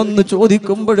മേടിക്കുമെന്ന്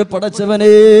ചോദിക്കുമ്പോൾ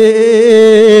പടച്ചവനേ,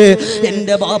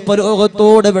 എന്റെ ബാപ്പ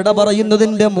ലോകത്തോട് വിട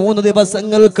പറയുന്നതിന്റെ 3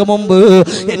 ദിവസങ്ങൾക്ക് മുമ്പ്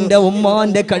എന്റെ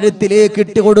ഉമ്മാന്റെ കഴുത്തിലേക്ക്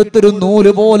ഇട്ടുകൊടുത്തൊരു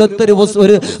നൂല്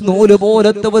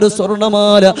പോലത്തെ ഒരു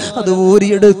സ്വർണമാല അത്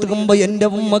ഊരിയെടുക്കുമ്പോ എന്റെ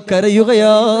ഉമ്മ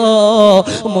കരയുകയാ.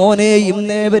 മോനെ,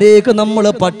 ഇന്നേവരേക്ക് നമ്മൾ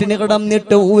പട്ടിണി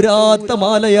കിടന്നിട്ട് ഊരാത്ത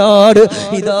മാലയാട്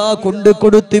ഇതാ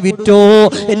കൊടുത്ത് വിറ്റോ,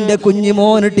 എന്റെ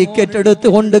കുഞ്ഞിമോന് ടിക്കറ്റ്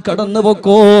എടുത്തുകൊണ്ട് കടന്നു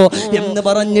പൊക്കോ എന്ന്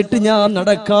പറഞ്ഞിട്ട് ഞാൻ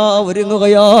നടക്കാ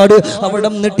ഒരുങ്ങുകയാട്. അവിടെ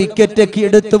നിന്ന് ടിക്കറ്റൊക്കെ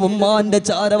എടുത്ത് ഉമ്മാന്റെ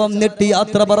ചാര വന്നിട്ട്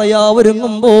യാത്ര പറയാ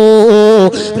ഒരുങ്ങുമ്പോ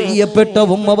പ്രിയപ്പെട്ട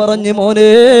ഉമ്മ പറഞ്ഞു,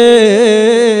 മോനെ,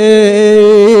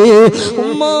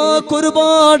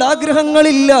 ഉമ്മാക്കൊരുപാട്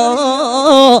ആഗ്രഹങ്ങളില്ല,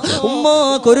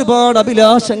 ഉമ്മാക്കൊരുപാട്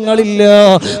അഭിലാഷങ്ങളില്ല.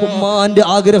 ഉമ്മാന്റെ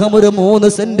ആഗ്രഹം ഒരു 3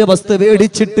 സെന്റ് വസ്തു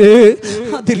മേടിച്ചിട്ട്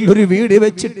അതിൽ ഒരു വീട്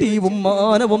വെച്ചിട്ട് ഈ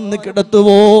ഉമ്മാനെ ഒന്ന്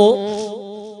കിടത്തുവോ,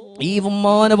 ഈ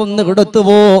ഉമ്മാനെ ഒന്ന്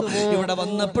കിടത്തുവോ. ഇവിടെ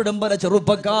വന്നപ്പോഴും പല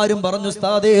ചെറുപ്പക്കാരും പറഞ്ഞു,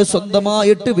 ഉസ്താദേ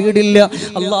സ്വന്തമായിട്ട് വീടില്ല,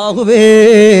 അല്ലാഹുവേ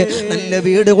നല്ല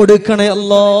വീട് കൊടുക്കണേ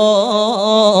അല്ലാ.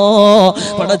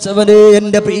 പടച്ചവനെ,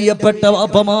 എന്റെ പ്രിയപ്പെട്ട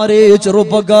വാപ്പമാരെ,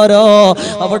 ചെറുപ്പക്കാരാ,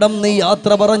 അവിടെ നിന്ന്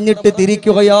യാത്ര പറഞ്ഞിട്ട്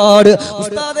തിരിക്കുകയാണ്.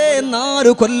 ഉസ്താദേ 4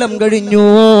 കൊല്ലം കഴിഞ്ഞു,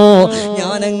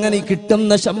 ഞാൻ എങ്ങനെ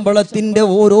കിട്ടുന്ന ശമ്പളത്തിന്റെ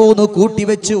ഓരോന്ന്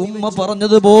കൂട്ടിവെച്ച് ഉമ്മ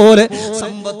പറഞ്ഞതുപോലെ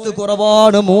സമ്പത്ത്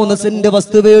കുറവാണ്, 3 സെന്റ്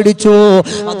വസ്തു മേടിച്ചു,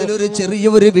 അതിലൊരു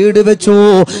ചെറിയൊരു വീട് വെച്ചു.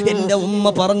 എന്റെ ഉമ്മ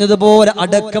പറഞ്ഞതുപോലെ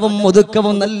അടക്കവും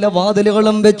ഒതുക്കവും നല്ല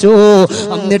വാതിലുകളും വെച്ചു.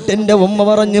 എന്നിട്ട് എന്റെ ഉമ്മ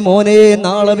പറഞ്ഞു, മോനെ,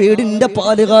 നാളെ വീടിന്റെ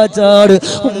പാല് കാച്ചാട്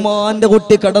ഉമ്മാന്റെ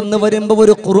കുട്ടി കടന്നു വരുമ്പോ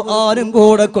ഒരു ഖുർആനും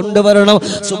കൂടെ കൊണ്ടുവരണം.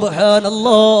 സുബ്ഹാനല്ലാഹ്,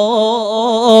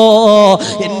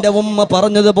 എന്റെ ഉമ്മ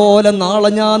പറഞ്ഞതുപോലെ നാളെ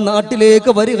ഞാൻ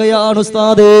നാട്ടിലേക്ക് വരികയാണ്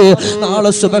ഉസ്താദേ.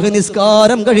 നാളെ സുബഹ്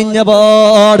നിസ്കാരം കഴിഞ്ഞ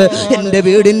പാട് എന്റെ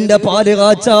വീടിന്റെ പാല്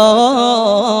കാച്ചാട്.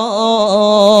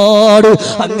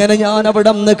 അങ്ങനെ ഞാൻ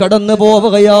അവിടെ നിന്ന് കടന്നു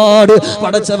പോവുകയാണ്.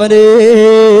 പടച്ചവനെ,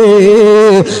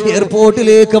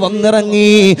 എയർപോർട്ടിലേക്ക്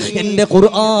വന്നിറങ്ങി. എന്റെ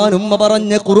ഖുർആൻ, ഉമ്മ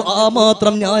പറഞ്ഞ ഖുർആൻ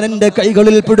മാത്രം ഞാൻ എന്റെ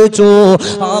കൈകളിൽ പിടിച്ചു.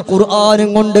 ആ ഖുർആനും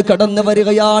കൊണ്ട് കടന്നു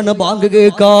വരികയാണ്. ബാങ്ക്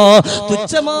കേൾക്കാ,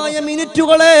 തുച്ഛമായ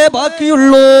മിനിറ്റുകളെ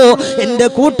ബാക്കിയുള്ളൂ. എന്റെ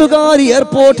കൂട്ടുകാരി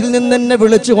എയർപോർട്ടിൽ നിന്ന് എന്നെ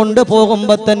വിളിച്ചു കൊണ്ട്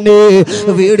പോകുമ്പോ തന്നെ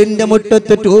വീടിന്റെ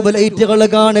മുറ്റത്ത് ട്യൂബ് ലൈറ്റുകൾ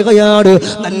കാണുകയാണ്,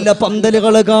 നല്ല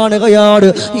പന്തലുകൾ കാണുകയാണ്.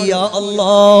 യാ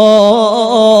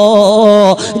അല്ലാഹ്,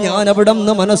 ഞാൻ അവിടെ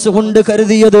നിന്ന് മനസ്സുകൊണ്ട്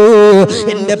കരുതിയത്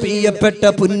എന്റെ പ്രിയപ്പെട്ട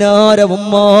പുന്നാര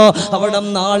ഉമ്മ അവിടെ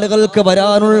ആളുകൾക്ക്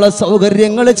വരാനുള്ള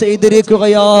സൗകര്യങ്ങൾ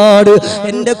ചെയ്തിരിക്കുകയാണ്.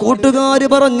 എന്റെ കൂട്ടുകാര്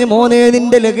പറഞ്ഞു, മോനെ,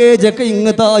 നിന്റെ ലഗേജൊക്കെ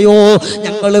ഇങ്ങ് തായോ,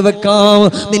 ഞങ്ങൾ വെക്കാം.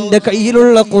 നിന്റെ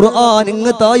കയ്യിലുള്ള ഖുർആൻ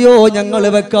ഇങ്ങ് തായോ, ഞങ്ങൾ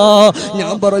വെക്കാം.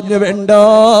 ഞാൻ പറഞ്ഞു, വേണ്ട,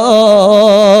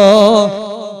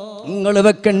 നിങ്ങൾ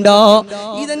വെക്കണ്ട,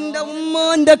 ഇതെന്റെ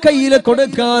ഉമ്മാന്റെ കയ്യിൽ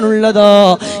കൊടുക്കാനുള്ളതാ.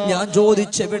 ഞാൻ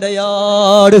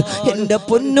ചോദിച്ചെവിടെയാണ് എന്റെ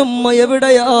പൊന്നുമ്മ,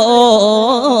 എവിടെയാ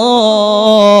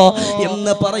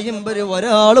എന്ന് പറയുമ്പോൾ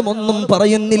ഒരാളും ഒന്നും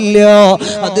പറയുന്നില്ല.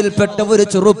 അതിൽപ്പെട്ട ഒരു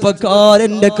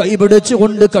ചെറുപ്പക്കാരന്റെ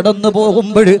കൈപിടിച്ചുകൊണ്ട് കടന്നു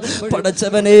പോകുമ്പോൾ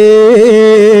പടച്ചവനെ,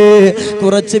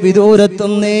 കുറച്ച്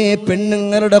വിദൂരത്തുന്നേ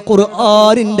പെണ്ണുങ്ങളുടെ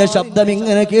ഖുർആനിന്റെ ശബ്ദം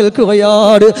ഇങ്ങനെ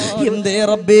കേൾക്കുകയാണ്. എന്തേ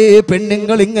റബ്ബേ,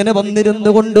 പെണ്ണുങ്ങൾ ഇങ്ങനെ വന്നിരുന്നു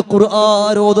കൊണ്ട്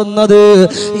ഖുർആൻ ഓതുന്നത്.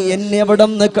 എന്നെ അവിടെ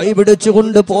നിന്ന്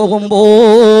കൈപിടിച്ചുകൊണ്ട് പോകുമ്പോ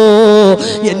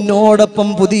എന്നോടൊപ്പം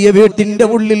പുതിയ വീട്ടിന്റെ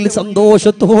ഉള്ളിൽ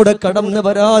സന്തോഷത്തോടെ കടന്നു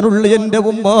വരാനുള്ള എന്റെ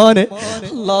ഉമ്മാനെ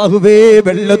അല്ലാഹുവേ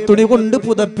വെള്ളത്തുണി കൊണ്ട്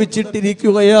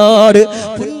പുതപ്പിച്ചിട്ടിരിക്കുകയാണ്.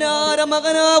 പുന്നാര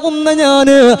മകനാകുന്ന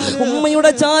ഞാന്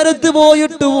ഉമ്മയുടെ ചാരത്ത്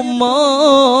പോയിട്ട് ഉമ്മ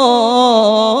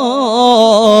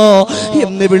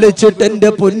എന്ന് വിളിച്ചിട്ട് എന്റെ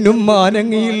പൊന്നുമ്മ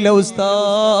അനങ്ങിയില്ല ഉസ്താദ്.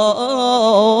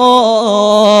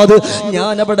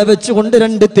 ഞാൻ അവിടെ വെച്ചുകൊണ്ട്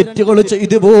 2 തെറ്റുകൾ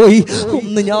ചെയ്തു പോയി.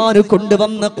 ഒന്ന്, ഞാൻ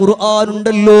കൊണ്ടുവന്ന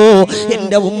ഖുർആനുണ്ടല്ലോ,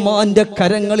 എന്റെ ഉമ്മാന്റെ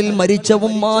കരങ്ങളിൽ, മരിച്ച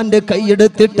ഉമ്മാന്റെ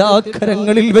കൈയെടുത്തിട്ട് ആ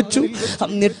കരങ്ങളിൽ വെച്ചു.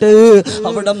 എന്നിട്ട്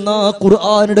അവിടെ നിന്ന്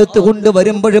ഖുർആൻ എടുത്ത്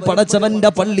കൊണ്ടുവരുമ്പോൾ പടച്ചവന്റെ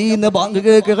പള്ളിന്ന് ബാങ്ക്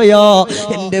കേൾക്കുകയാ.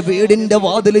 എന്റെ വീടിന്റെ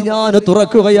വാതിൽ ഞാൻ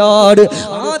തുറക്കുകയാണ്.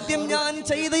 ആദ്യം ഞാൻ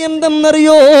ചെയ്ത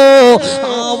എന്തെന്നറിയോ,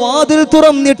 ആ വാതിൽ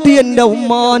തുറന്നിട്ട് എന്റെ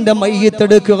ഉമ്മാന്റെ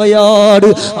മയ്യിത്തെടുക്കുകയാണ്.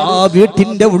 ആ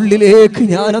വീട്ടിന്റെ ഉള്ളിലേക്ക്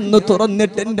ഞാനൊന്ന്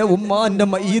തുറന്നിട്ട് എന്റെ ഉമ്മാന്റെ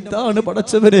മയ്യിത്താണ്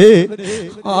പടച്ചവരെ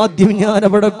ആദ്യം ഞാൻ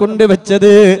അവിടെ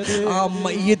കൊണ്ടുവച്ചത്. ആ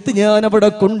മയ്യിത്ത് ഞാൻ അവിടെ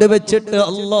കൊണ്ടുവച്ചിട്ട്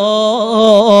അല്ലാ,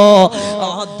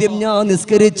 ആദ്യം ഞാൻ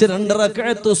നിസ്കരിച്ച 2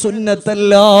 റക്അത്ത്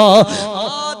സുന്നത്തല്ല,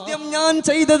 ആദ്യം ഞാൻ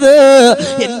ചെയ്തത്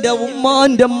എന്റെ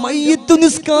ഉമ്മാന്റെ മയ്യിത്ത്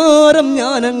നിസ്കാരം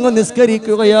ഞാൻ അങ്ങ്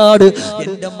നിസ്കരിക്കുകയാണ്.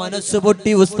 എന്റെ മനസ്സ്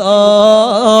പൊട്ടി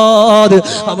ഉസ്താദ്.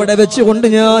 അവിടെ വെച്ചുകൊണ്ട്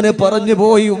ഞാൻ പറഞ്ഞു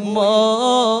പോയി, ഉമ്മ,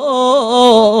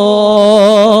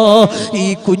 ഈ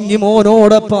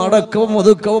കുഞ്ഞിമോനോടൊപ്പം അടക്കവും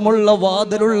ഒതുക്കവുമുള്ള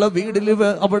വാതിലുള്ള വീടിൽ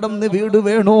അവിടെ നിന്ന് വീട്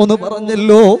വേണോന്ന്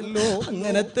പറഞ്ഞല്ലോ.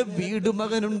 അങ്ങനത്തെ വീട്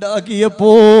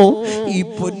മകനുണ്ടാക്കിയപ്പോ ഈ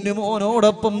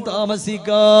പൊന്നുമോനോടൊപ്പം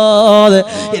താമസിക്കാതെ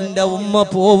എന്റെ ഉമ്മ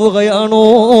പോവുകയാണോ?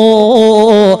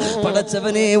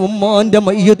 പടച്ചവനെ, ഉമ്മാന്റെ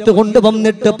മയ്യത്ത്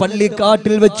കൊണ്ടുവന്നിട്ട്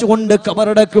പള്ളിക്കാട്ടിൽ വെച്ചുകൊണ്ട്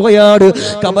കബറടക്കുകയാണ്.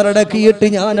 കബറടക്കിയിട്ട്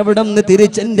ഞാൻ അവിടെ നിന്ന്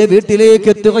തിരിച്ചെന്റെ വീട്ടിലേക്ക്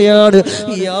എത്തുകയാണ്.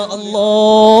 യാ അല്ലാ,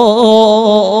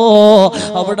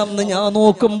 അവിടെ നിന്ന് ഞാൻ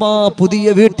നോക്കുമ്പോ പുതിയ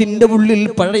വീട്ടിന്റെ ഉള്ളിൽ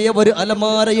പഴയ ഒരു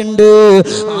അലമാരയുണ്ട്.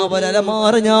 ആ ഒരു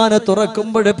അലമാര ഞാൻ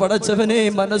തുറക്കുമ്പോൾ പടച്ചവനെ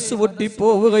മനസ്സ്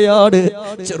പൊട്ടിപ്പോവുകയാണ്.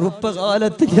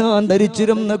 ചെറുപ്പകാലത്ത് ഞാൻ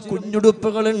ധരിച്ചിരുന്ന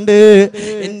കുഞ്ഞുടുപ്പുകളുണ്ട്,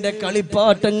 എന്റെ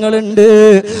കളിപ്പാട്ടങ്ങളുണ്ട്,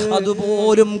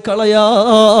 അതുപോലും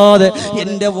കളയാതെ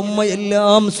എന്റെ ഉമ്മ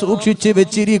എല്ലാം സൂക്ഷിച്ചു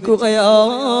വെച്ചിരിക്കുകയാണ്.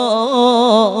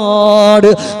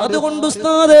 അതുകൊണ്ട്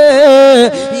ഉസ്താദേ,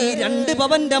 ഈ 2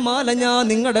 പവന്റെ മാല ഞാൻ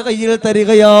നിങ്ങളുടെ കയ്യിൽ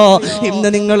തരികയാ. ഇന്ന്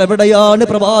നിങ്ങൾ എവിടെയാണ്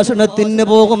പ്രഭാഷണത്തിന്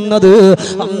പോകുന്നത്?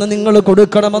 അന്ന് നിങ്ങൾ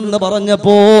കൊടുക്കണമെന്ന്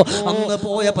പറഞ്ഞപ്പോ അന്ന്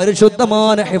പോയ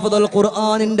പരിശുദ്ധമായ ഹിഫ്ദുൽ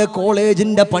ഖുർആനിന്റെ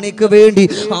കോളേജിന്റെ പണിക്ക് വേണ്ടി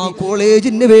ആ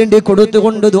കോളേജിന് വേണ്ടി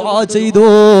കൊടുത്തുകൊണ്ട് ദുആ ചെയ്തു.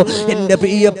 എന്റെ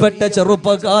പ്രിയപ്പെട്ട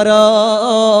ചെറുപ്പക്കാരാ,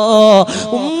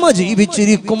 ഉമ്മ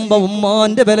ജീവിച്ചിരിക്കുമ്പോ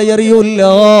ഉമ്മാന്റെ വിലയറിയൂല്ല,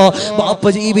 ബാപ്പ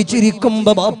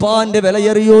ജീവിച്ചിരിക്കുമ്പോ ബാപ്പാന്റെ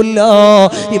വിലയറിയൂല്ല.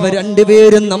 ഇവ 2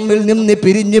 പേരും നമ്മിൽ നിന്ന്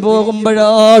പിരിഞ്ഞു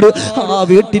പോകുമ്പോഴാണ് ആ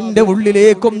വീട്ടിന്റെ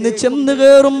ഉള്ളിലേക്കൊന്ന് ചെന്ന്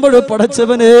കയറുമ്പോൾ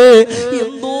പടച്ചവനെ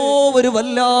എന്തോ ഒരു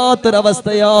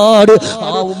വല്ലാത്തൊരവസ്ഥയാണ്. ആ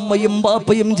ഉമ്മയും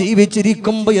ബാപ്പയും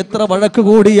ജീവിച്ചിരിക്കുമ്പോ എത്ര വഴക്ക്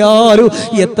കൂടിയാലും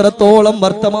എത്രത്തോളം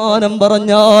വർത്തമാനം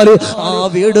പറഞ്ഞാലും ആ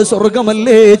വീട്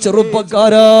സ്വർഗമല്ലേ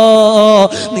ചെറുപ്പക്കാരാ.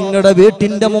 നിങ്ങളുടെ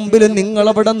വീട്ടിന്റെ മുമ്പിൽ നിങ്ങൾ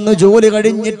അവിടെ നിന്ന് ജോലി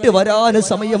കഴിഞ്ഞിട്ട് വരാൻ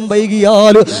സമയം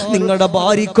വൈകിയാലും നിങ്ങളുടെ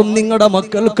ഭാര്യക്കും നിങ്ങളുടെ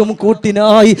മക്കൾക്കും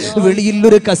കൂട്ടിനായി വെളിയിൽ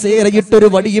ഒരു കസേരയിട്ടൊരു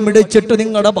വടിയും ഇടിച്ചിട്ട്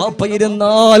നിങ്ങളുടെ ബാപ്പ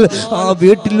ഇരുന്നാൽ ആ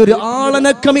വീട്ടിലൊരു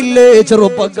ആളനക്കമില്ലേ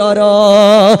ചെറുപ്പക്കാരാ.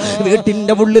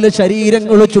 വീട്ടിന്റെ ഉള്ളിൽ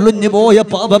ശരീരങ്ങൾ ചുളിഞ്ഞു പോയ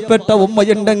പാപപ്പെട്ട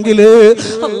ഉമ്മയുണ്ടെങ്കിൽ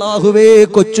അല്ലാഹുവേ,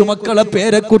 കൊച്ചുമക്കളെ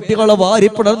പേരക്കുട്ടികളെ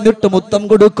വാരിപ്പിടന്നിട്ട് മുത്തം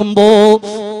കൊടുക്കുമ്പോ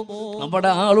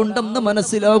അവിടെ ആളുണ്ടെന്ന്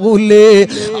മനസ്സിലാകൂലേ?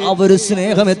 ആ ഒരു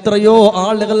സ്നേഹം എത്രയോ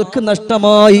ആളുകൾക്ക്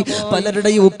നഷ്ടമായി.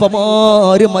 പലരുടെയും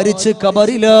ഉപ്പമാര് മരിച്ച്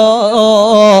കബറിലാ,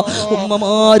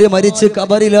 ഉമ്മമാര് മരിച്ച്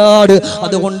കബറിലാണ്.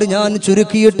 അതുകൊണ്ട് ഞാൻ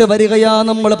ചുരുക്കിയിട്ട് വരികയാ.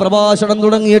 നമ്മൾ പ്രഭാഷണം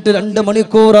തുടങ്ങിയിട്ട് 2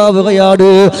 മണിക്കൂറാവുകയാണ്.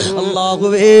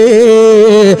 അല്ലാഹുവേ,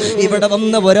 ഇവിടെ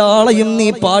വന്ന ഒരാളെയും നീ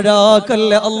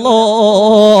പാഴാക്കല്ല അല്ലോ.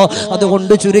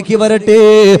 അതുകൊണ്ട് ചുരുക്കി വരട്ടെ.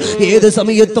 ഏത്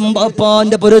സമയത്തും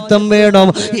ബാപ്പാന്റെ പൊരുത്തം വേണം,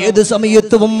 ഏത്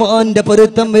സമയത്തും ഉമ്മാന്റെ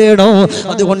പൊരുത്തം വേണം.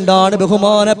 അതുകൊണ്ടാണ്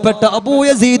ബഹുമാനപ്പെട്ട അബൂ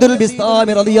യസീദുൽ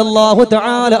ബിസ്താമി റളിയല്ലാഹു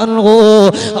തആല അൻഹു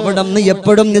അവിടെ നിന്ന്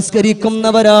എപ്പോഴും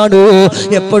നിസ്കരിക്കുന്നവരാണ്,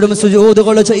 എപ്പോഴും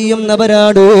സുജൂദുകൾ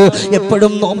ചെയ്യുന്നവരാണ്,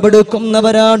 എപ്പോഴും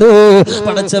നോമ്പെടുക്കുന്നവരാണ്.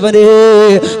 പടച്ചവനെ,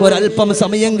 ഒരല്പം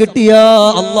സമയം കിട്ടിയാ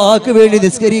അള്ളാഹ്ക്ക് വേണ്ടി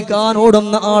നിസ്കരിക്കാൻ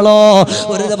ഓടുന്ന ആളാ.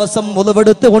 ഒരു ദിവസം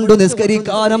മുതവെടുത്തുകൊണ്ട്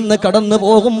നിസ്കരിക്കാനെന്ന് കടന്നു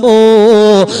പോകുമ്പോ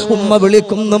ഉമ്മ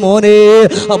വിളിക്കുന്നു, മോനെ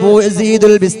അബൂ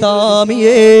യസീദുൽ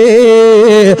ബിസ്താമിയേ,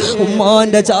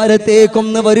 ഉമ്മാന്റെ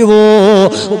ചാരത്തേക്കൊന്ന് വരുവോ?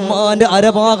 ഉമ്മാന്റെ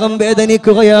അരഭാഗം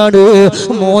വേദനിക്കുകയാണ്,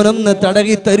 മോനൊന്ന്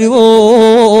തടകി തരുവോ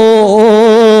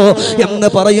എന്ന്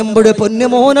പറയുമ്പോൾ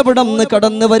പൊന്നുമോനവിടം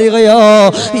കടന്നു വരികയാ.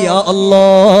 യാ അല്ലാ,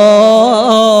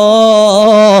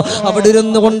 അവിടെ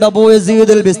ഇരുന്നു കൊണ്ട് അബൂ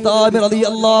യസീദുൽ ബിസ്താമി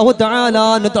റളിയല്ലാഹു തആല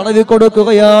തടവി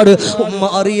കൊടുക്കുകയാണ്. ഉമ്മ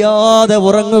അറിയാതെ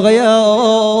ഉറങ്ങുകയാ.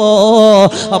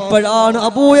 അപ്പോഴാണ്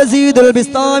അബൂ യസീദുൽ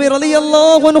ബിസ്താമി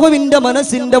റളിയല്ലാഹു അൻഹുവിന്റെ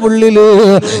മനസ്സിന്റെ ഉള്ളിൽ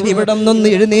ഇവിടെ നിന്ന്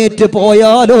എഴുന്നേറ്റ്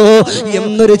പോയാലോ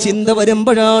എന്നൊരു ചിന്ത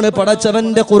വരുമ്പോഴാണ്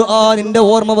പടച്ചവന്റെ ഖുർആനിന്റെ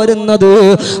ഓർമ്മ വരുന്നത്.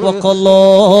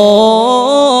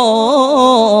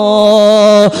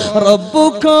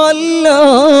 ربك ألا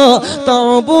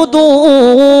تعبدوا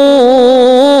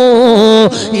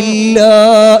إلا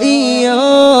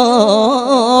إياه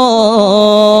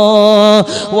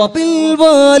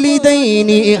وبالوالدين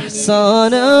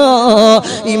إحسانا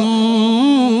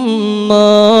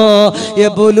إما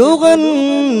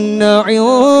يبلغن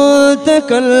عندك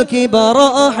الكبر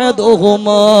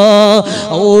أحدهما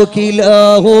أو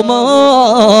كلاهما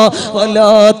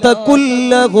ولا تقل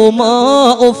لهما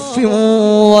أف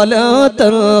ولا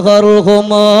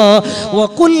تنهرهما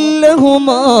وقل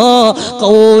لهما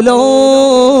قولا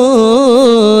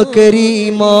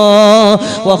كريما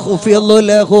واخفض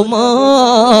لهما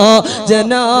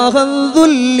جناح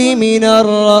الذل من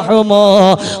الرحمة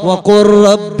وقل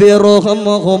رب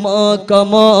ارحمهما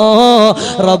كما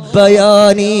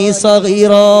ربياني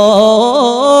صغيرا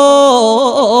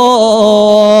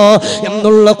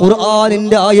എന്നുള്ള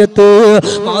ഖുർആനിന്റെ ആയത്ത്,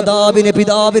 മാതാവിന്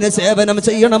പിതാവിന് സേവനം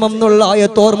ചെയ്യണമെന്നുള്ള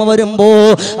ആയത്ത് ഓർമ്മ വരുമ്പോ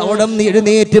അവിടെ നിന്ന്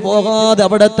എഴുന്നേറ്റ് പോകാതെ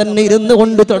അവിടെ തന്നെ ഇരുന്നു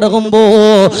കൊണ്ട് തുടങ്ങുമ്പോ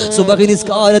സുബഹി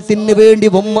നിസ്കാരത്തിന് വേണ്ടി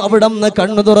ഉമ്മ അവിടെ നിന്ന്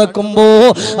കണ്ണു തുറക്കുമ്പോ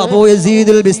അബൂ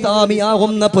യസീദുൽ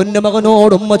ബിസ്താമിയാകുന്ന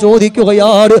പൊന്നുമകനോട് ഉമ്മ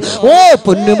ചോദിക്കുകയാണ്, ഓ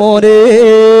പൊന്നുമോനെ,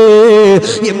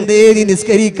 എന്തേ നീ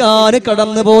നിസ്കരിക്കാൻ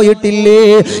കടന്നു പോയിട്ടില്ലേ?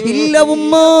 ഇല്ല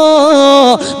ഉമ്മ,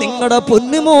 നിങ്ങളുടെ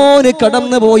പൊന്നുമോന്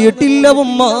കടന്നു പോയിട്ടില്ല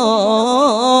ഉമ്മ.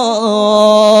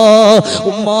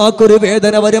 ഉമ്മാക്കൊരു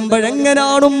വേദന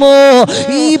വരുമ്പോഴെങ്ങനാണുമ്മോ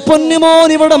ഈ പൊന്നുമോൻ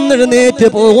ഇവിടെ എഴുന്നേറ്റ്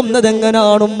പോകുന്നത്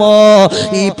എങ്ങനാണുമ്മ?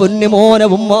 ഈ പൊന്നുമോനെ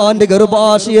ഉമ്മാന്റെ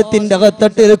ഗർഭാശയത്തിന്റെ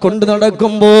അകത്തട്ടിൽ കൊണ്ടു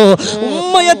നടക്കുമ്പോ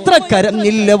ഉമ്മ എത്ര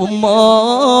കരഞ്ഞില്ല ഉമ്മ,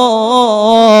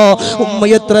 ഉമ്മ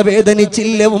എത്ര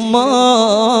വേദനിച്ചില്ല ഉമ്മ,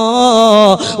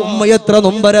 ഉമ്മ എത്ര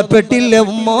നൊമ്പരപ്പെട്ടില്ല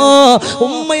ഉമ്മ,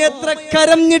 ഉമ്മ എത്ര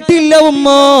കരഞ്ഞിട്ടില്ല ഉമ്മ.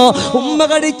 ഉമ്മ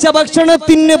കഴിച്ച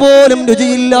ഭക്ഷണത്തിന് പോലും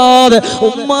രുചിയില്ലാതെ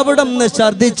ഉമ്മ അവിടെ നിന്ന്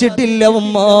ഛർദിച്ചിട്ടില്ല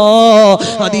ഉമ്മ.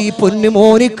 അത് ഈ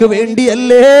പൊന്നുമോനിക്ക്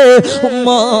വേണ്ടിയല്ലേ ഉമ്മ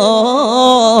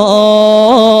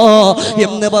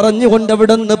എന്ന് പറഞ്ഞുകൊണ്ട്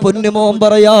അവിടെ നിന്ന് പൊന്നുമോൻ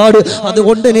പറയാട്,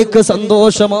 അതുകൊണ്ട് എനിക്ക്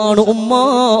സന്തോഷമാണ് ഉമ്മ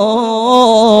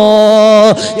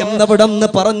എന്നവിടെ നിന്ന്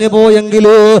പറഞ്ഞു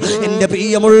പോയെങ്കിലോ എന്റെ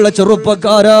പ്രിയമുള്ള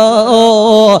ചെറുപ്പക്കാരാ,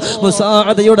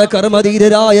 മുസാഅദയുടെ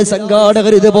കർമ്മധീരരായ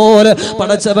സംഘാടകർ ഇതുപോലെ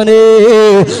പടച്ചവനെ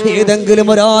ഏതെങ്കിലും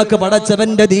ഒരാൾക്ക്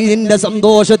പടച്ചവന്റെ ദീനിന്റെ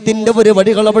സന്തോഷത്തിന്റെ ഒരു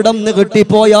വടികൾ അവിടെ നിന്ന്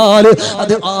കിട്ടിപ്പോയാൽ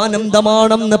അത്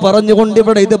ആനന്ദമാണെന്ന് പറഞ്ഞുകൊണ്ട്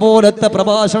ഇവിടെ ഇതുപോലത്തെ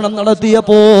പ്രഭാഷണം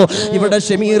നടത്തിയപ്പോ ഇവിടെ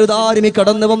ഷമീർ ദാരിമി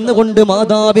കടന്നു വന്നുകൊണ്ട്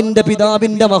മാതാവിന്റെ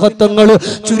പിതാവിന്റെ മഹത്വങ്ങൾ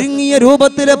ചുരുങ്ങിയ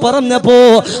രൂപത്തിൽ പറഞ്ഞപ്പോ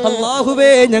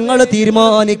അല്ലാഹുവേ ഞങ്ങൾ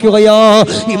തീരുമാനിക്കുകയാ,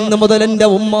 ഇന്ന് മുതൽ എന്റെ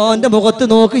ഉമ്മാന്റെ മുഖത്ത്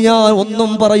നോക്കി ഞാൻ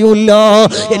ഒന്നും പറയൂല,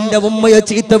 എന്റെ ഉമ്മയെ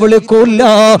ചീത്ത വിളിക്കൂല,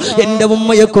 എന്റെ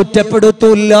ഉമ്മയെ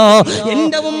കുറ്റപ്പെടുത്തൂല,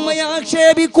 എന്റെ ഉമ്മയെ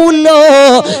ആക്ഷേപിക്കൂല.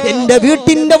 എന്റെ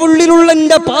വീട്ടിന്റെ ഉള്ളിലുള്ള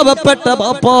എന്റെ പാവപ്പെട്ട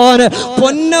ബാപ്പാന്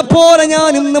പൊന്നെ പോലെ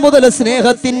ഞാൻ ഇന്ന് മുതൽ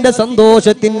സ്നേഹത്തിന്റെ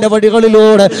സന്തോഷത്തിന്റെ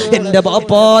വഴികളിലൂടെ എന്റെ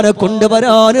ബാപ്പാനെ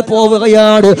കൊണ്ടുവരാൻ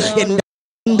പോവുകയാണ്. എന്റെ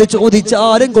എന്ത്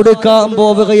ചോദിച്ചാലും കൊടുക്കാൻ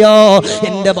പോവുകയാ,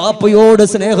 എന്റെ ബാപ്പയോട്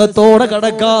സ്നേഹത്തോടെ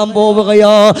കടക്കാൻ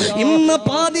പോവുകയാ. ഇന്ന്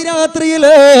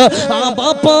പാതിരാത്രിയില് ആ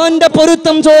ബാപ്പാന്റെ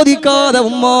പൊരുത്തം ചോദിക്കാതെ,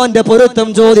 ഉമ്മാന്റെ പൊരുത്തം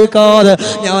ചോദിക്കാതെ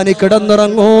ഞാൻ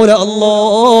കിടന്നുറങ്ങൂല അല്ലാ.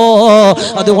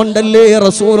 അതുകൊണ്ടല്ലേ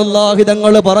റസൂലുള്ളാഹി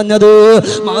തങ്ങൾ പറഞ്ഞത്,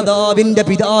 മാതാവിന്റെ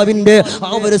പിതാവിന്റെ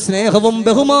ആ ഒരു സ്നേഹവും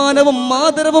ബഹുമാനവും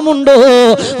ആദരവും ഉണ്ടോ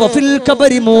വഫിൽ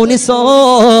ഖബരി മൂനിസാ,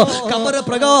 ഖബർ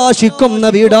പ്രകാശിക്കുന്ന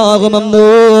വീടാകുമെന്ന്,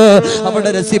 അവിടെ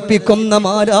രസിപ്പിക്കുന്ന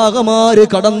മാലാഖമാര്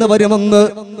കടന്നു വരുമെന്ന്.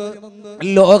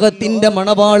 ലോകത്തിന്റെ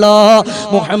മണവാള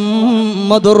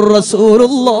മുഹമ്മദുർ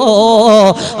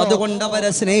റസൂലുള്ളാഹ്. അതുകൊണ്ട്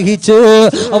അവരെ സ്നേഹിച്ച്,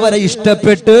 അവരെ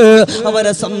ഇഷ്ടപ്പെട്ട്,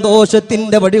 അവരെ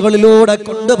സന്തോഷത്തിന്റെ വഴികളിലൂടെ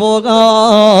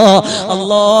കൊണ്ടുപോകാം.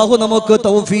 അല്ലാഹു നമുക്ക്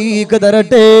തൗഫീഖ്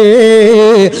തരട്ടെ,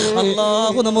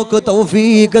 അല്ലാഹു നമുക്ക്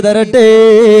തൗഫീഖ് തരട്ടെ,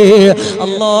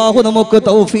 അല്ലാഹു നമുക്ക്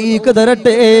തൗഫീഖ്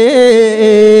തരട്ടെ.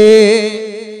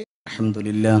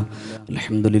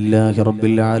 الحمد لله رب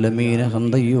العالمين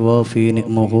حمدا يوافي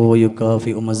نعمه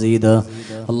ويكافئ مزيدا.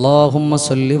 اللهم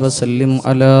صل وسلم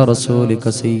على رسولك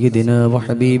سيدنا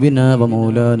وحبيبنا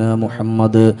ومولانا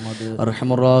محمد.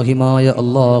 അർഹമുറാഹിമായ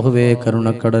അല്ലാഹുവേ,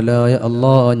 കരുണക്കടലായ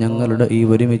അല്ലാഹ്, ഞങ്ങളുടെ ഈ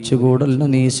ഒരുമിച്ച് കൂടൽ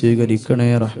നീ സ്വീകരിക്കണേ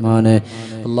റഹ്മാനെ.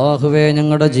 അല്ലാഹുവേ,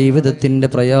 ഞങ്ങളുടെ ജീവിതത്തിന്റെ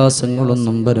പ്രയാസങ്ങളും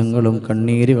നൊമ്പരങ്ങളും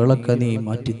കണ്ണീരുകളൊക്കെ നീ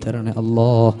മാറ്റിത്തരണേ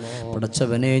അല്ലാഹ്.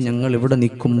 പടച്ചവനെ, ഞങ്ങൾ ഇവിടെ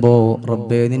നിൽക്കുമ്പോൾ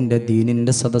റബ്ബേ നിന്റെ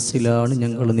ദീനിന്റെ സദസ്സിലാണ്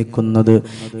ഞങ്ങൾ നിൽക്കുന്നത്.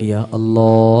 യാ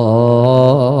അല്ലാഹ്,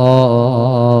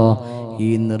 ഈ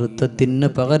നൃത്തത്തിന്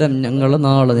പകരം ഞങ്ങൾ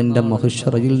നാളെ നിന്റെ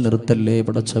മഹ്ശറയിൽ നിർത്തല്ലേ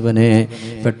പടച്ചവനെ.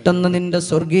 പെട്ടെന്ന് നിന്റെ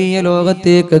സ്വർഗീയ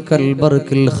ലോകത്തേക്ക്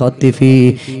കൽബർക്കിൽ ഖാതിഫി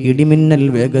ഇടിമിന്നൽ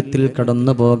വേഗത്തിൽ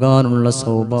കടന്നു പോകാനുള്ള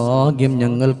സൗഭാഗ്യം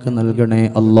ഞങ്ങൾക്ക് നൽകണേ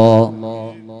അല്ലാഹ്.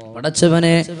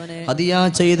 പടച്ചവനെ, ഹദിയ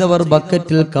ചെയ്തവർ,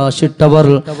 ബക്കറ്റിൽ കാശിട്ടവർ,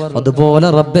 അതുപോലെ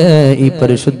റബ്ബേ ഈ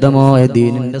പരിശുദ്ധമായ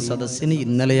ദീനിന്റെ സദസ്സിന്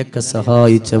ഇന്നലെയൊക്കെ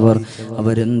സഹായിച്ചവർ,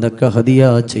 അവരെന്തൊക്കെ ഹദിയ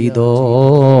ചെയ്തോ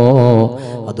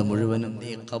അത് മുഴുവനും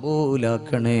നീ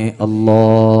ഖബൂലാക്കണേ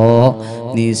അല്ലാഹ്,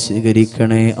 നീ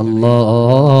സ്വീകരിക്കണേ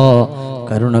അല്ലാഹ്.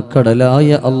 കരുണക്കടലായ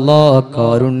അല്ലാഹ്,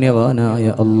 കാരുണ്യവാനായ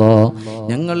അല്ലാഹ്,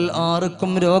 ഞങ്ങൾ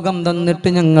ആർക്കും രോഗം തന്നിട്ട്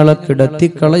ഞങ്ങളെ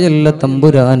കിടത്തിക്കളയല്ല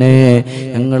തമ്പുരാനെ,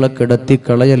 ഞങ്ങളെ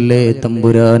കിടത്തിക്കളയല്ലേ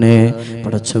തമ്പുരാനെ.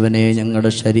 പടച്ചവനെ,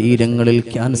 ഞങ്ങളുടെ ശരീരങ്ങളിൽ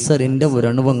ക്യാൻസറിന്റെ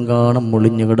ഒരണുവങ്കാണം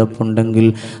ഒളിഞ്ഞു കിടപ്പുണ്ടെങ്കിൽ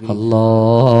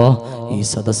അല്ലാഹ് ഈ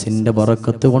സദസ്സിന്റെ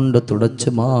ബറക്കത്ത് കൊണ്ട് തുടച്ചു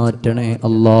മാറ്റണേ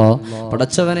അല്ലാഹ്.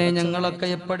 പടച്ചവനെ, ഞങ്ങളൊക്കെ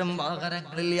എപ്പോഴും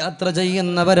വാഹനങ്ങളിൽ യാത്ര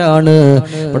ചെയ്യുന്നവരാണ്.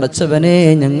 പടച്ചവനെ,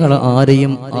 ഞങ്ങൾ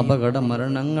ആരെയും അപകട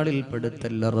മരണങ്ങളിൽ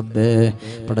പെടുത്തല്ല റബ്ബേ.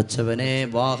 പടച്ചവനെ,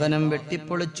 വാഹനം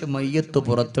വെട്ടിപ്പൊളിച്ച് മയ്യത്ത്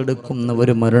പുറത്തെടുക്കുന്ന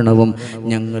ഒരു മരണവും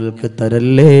ഞങ്ങൾക്ക്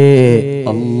തരല്ലേ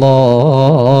അല്ലാ,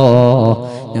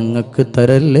 ഞങ്ങൾക്ക്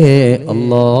തരല്ലേ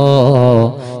അല്ലാ,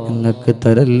 ഞങ്ങൾക്ക്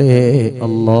തരല്ലേ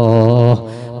അല്ലാ.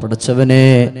 പടച്ചവനെ,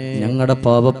 ഞങ്ങളുടെ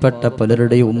പാവപ്പെട്ട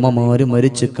പലരുടെയും ഉമ്മമാര്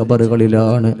മരിച്ച്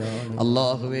ഖബറുകളിലാണ്.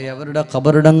 അല്ലാഹുവേ, അവരുടെ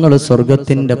ഖബറിടങ്ങൾ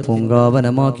സ്വർഗത്തിന്റെ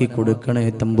പൂങ്കാവനമാക്കി കൊടുക്കണേ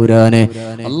തമ്പുരാനെ.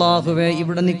 അല്ലാഹുവേ,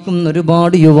 ഇവിടെ നിൽക്കുന്ന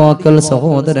ഒരുപാട് യുവാക്കൾ,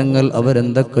 സഹോദരങ്ങൾ,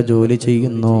 അവരെന്തൊക്കെ ജോലി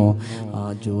ചെയ്യുന്നു, ആ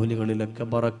ജോലികളിലൊക്കെ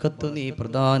ബറക്കത്ത് നീ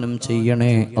പ്രദാനം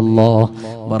ചെയ്യണേ അല്ലാ,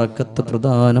 ബറക്കത്ത്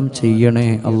പ്രദാനം ചെയ്യണേ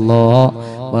അല്ലാ,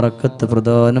 ബറക്കത്ത്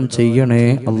പ്രദാനം ചെയ്യണേ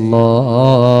അല്ലാ.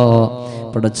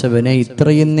 പടച്ചവനെ,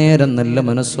 ഇത്രയും നേരം നല്ല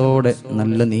മനസ്സോടെ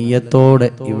നല്ല നീയത്തോടെ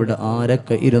ഇവിടെ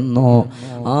ആരൊക്കെ ഇരുന്നോ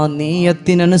ആ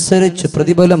നീയത്തിനനുസരിച്ച്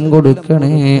പ്രതിഫലം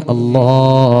കൊടുക്കണേ അല്ലാ.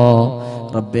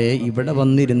 റബ്ബേ, ഇവിടെ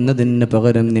വന്നിരുന്നതിന്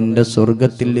പകരം നിന്റെ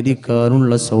സ്വർഗത്തിൽ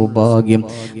ഇരിക്കാനുള്ള സൗഭാഗ്യം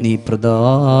നീ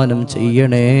പ്രദാനം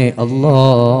ചെയ്യണേ അല്ലാ.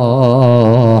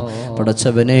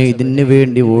 പടച്ചവനെ, ഇതിന്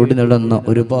വേണ്ടി ഓടി നടന്ന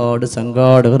ഒരുപാട്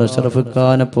സംഘാടകർ, അഷ്റഫ്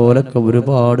ഖാനെ പോലൊക്കെ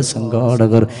ഒരുപാട്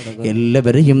സംഘാടകർ,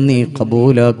 എല്ലാവരെയും നീ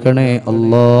കബൂലാക്കണേ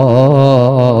അല്ലാ,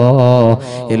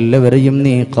 എല്ലാവരെയും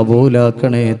നീ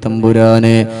കബൂലാക്കണേ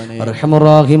തമ്പുരാനെ.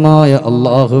 അർഹമുറാഹിമായ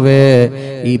അല്ലാഹുവേ,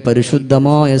 ഈ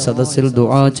പരിശുദ്ധമായ സദസ്സിൽ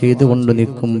ദുആ ചെയ്തുകൊണ്ട്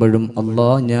നിൽക്കുമ്പോഴും അല്ലാ,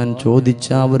 ഞാൻ ചോദിച്ച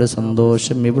ഒരു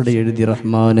സന്തോഷം ഇവിടെ എഴുതി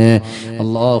റഹ്മാനെ.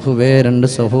 അല്ലാഹുവേ, 2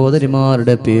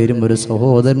 സഹോദരിമാരുടെ പേരും ഒരു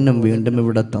സഹോദരനും വീണ്ടും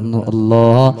ഇവിടെ തന്നു അല്ലാ.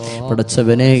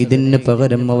 പടച്ചവനെ, ഇതിന്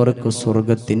പകരം അവർക്ക്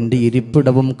സ്വർഗത്തിന്റെ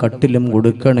ഇരിപ്പിടവും കട്ടിലും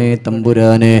കൊടുക്കണേ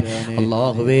തമ്പുരാനെ.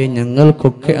 അല്ലാഹുവേ,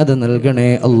 ഞങ്ങൾക്കൊക്കെ അത് നൽകണേ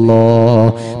അല്ലാ.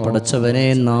 പടച്ചവനെ,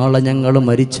 നാളെ ഞങ്ങൾ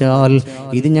മരിച്ചാൽ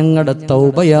ഇത് ഞങ്ങളുടെ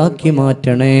തൗബയാക്കി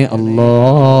മാറ്റണേ അല്ലാ,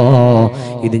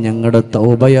 ഇത് ഞങ്ങളുടെ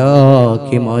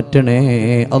തൗബയാക്കി മാറ്റണേ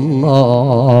അല്ലാ.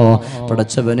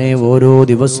 പടച്ചവനെ, ഓരോ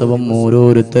ദിവസവും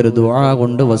ഓരോരുത്തർ ദുആ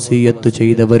കൊണ്ട് വസിയത്ത്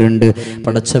ചെയ്തവരുണ്ട്.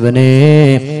 പടച്ചവനെ,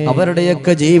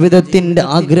 അവരുടെയൊക്കെ ജീവിതത്തിന്റെ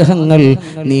ആഗ്രഹങ്ങൾ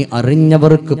നീ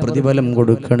അറിഞ്ഞവർക്ക് പ്രതിഫലം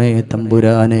കൊടുക്കണേ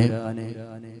തമ്പുരാനെ,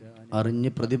 അറിഞ്ഞ്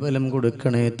പ്രതിഫലം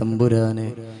കൊടുക്കണേ തമ്പുരാനെ.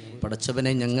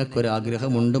 പടച്ചവനെ,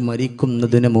 ഞങ്ങൾക്കൊരാഗ്രഹമുണ്ട്,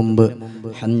 മരിക്കുന്നതിന് മുമ്പ്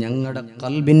ഞങ്ങളുടെ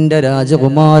ഖൽബിന്റെ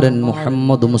രാജകുമാരൻ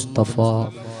മുഹമ്മദ് മുസ്തഫ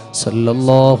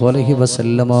സല്ലല്ലാഹു അലൈഹി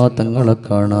വസല്ലമ തങ്ങളെ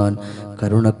കാണാൻ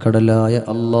കരുണക്കടലായ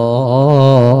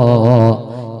അല്ലാഹ്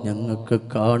ഞങ്ങൾക്ക്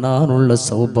കാണാനുള്ള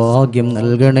സൗഭാഗ്യം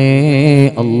നൽകണേ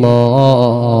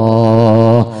അല്ലാഹ്,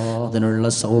 അതിനുള്ള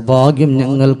സൗഭാഗ്യം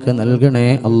ഞങ്ങൾക്ക് നൽകണേ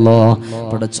അല്ലാഹ്.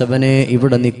 പടച്ചവനെ,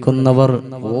 ഇവിടെ നിൽക്കുന്നവർ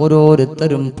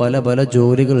ഓരോരുത്തരും പല പല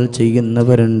ജോലികൾ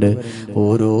ചെയ്യുന്നവരുണ്ട്.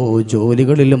 ഓരോ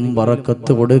ജോലികളിലും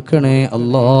ബറക്കത്ത് കൊടുക്കണേ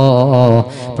അല്ലാഹ്.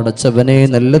 പടച്ചവനെ,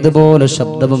 നല്ലതുപോലെ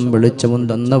ശബ്ദവും വെളിച്ചവും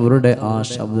തന്നവരുടെ ആ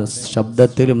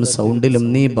ശബ്ദത്തിലും സൗണ്ടിലും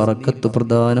നീ ബറക്കത്ത്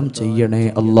പ്രദാനം ചെയ്യണേ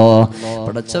അല്ലാഹ്.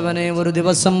 പടച്ചവനെ, ഒരു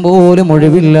ദിവസം പോലും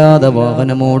ഒഴിവില്ലാതെ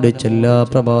വാഹനമോടിച്ചെല്ലാ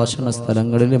പ്രഭാഷണ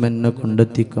സ്ഥലങ്ങളിലും എന്നെ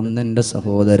കൊണ്ടെത്തിക്കും എൻ്റെ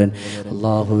സഹോദരൻ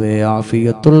അല്ലാഹുവേ,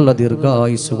 ആഫിയത്തുള്ള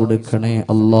ദീർഘായുസ് കൊടുക്കണേ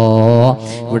അല്ലാഹ്.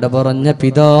 ഇവിടെ പറഞ്ഞ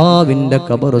പിതാവിന്റെ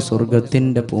ഖബർ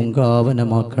സ്വർഗത്തിന്റെ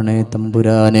പൂങ്കാവനമാക്കണേ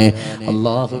തമ്പുരാനെ.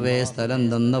 അല്ലാഹുവേ, സ്ഥലം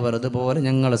തന്നവർ, അതുപോലെ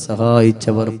ഞങ്ങളെ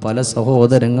സഹായിച്ചവർ, പല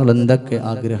സഹോദരങ്ങൾ എന്തൊക്കെ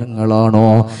ആഗ്രഹങ്ങളാണോ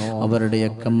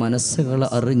അവരുടെയൊക്കെ മനസ്സുകൾ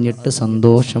അറിഞ്ഞിട്ട്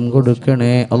സന്തോഷം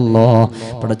കൊടുക്കണേ അല്ലാഹ്.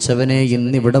 പടച്ചവനെ,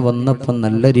 ഇന്നിവിടെ വന്നപ്പോൾ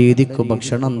നല്ല രീതിക്ക്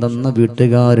ഭക്ഷണം തന്ന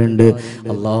വീട്ടുകാരുണ്ട്.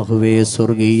 അല്ലാഹുവേ,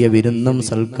 സ്വർഗീയ വിരുന്നും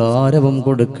സൽക്കാരവും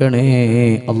കൊടുക്കണേ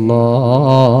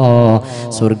അല്ലാഹ്,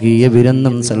 സ്വർഗീയ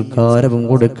വിരുന്നും സൽക്കാരവും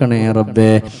കൊടുക്കണേ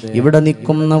റബ്ബേ. ഇവിടെ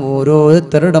നിൽക്കുന്ന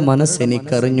ഓരോരുത്തരുടെ മനസ്സ്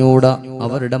എനിക്കറിഞ്ഞൂടാ,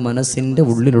 അവരുടെ മനസ്സിന്റെ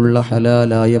ഉള്ളിലുള്ള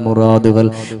ഹലാലായ മുറാദുകൾ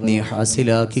നീ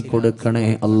ഹാസിലാക്കി കൊടുക്കണേ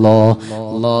അല്ലാഹ്.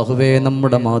 അല്ലാഹുവേ,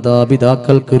 നമ്മുടെ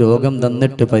മാതാപിതാക്കൾക്ക് രോഗം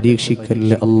തന്നിട്ട്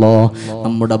പരീക്ഷിക്കല്ലേ അല്ലാഹ്,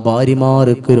 നമ്മുടെ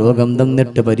ഭാര്യമാർക്ക് രോഗം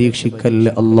തന്നിട്ട്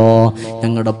പരീക്ഷിക്കല്ലേ അല്ലാഹ്,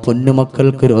 ഞങ്ങളുടെ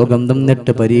പൊന്നുമക്കൾക്ക് രോഗം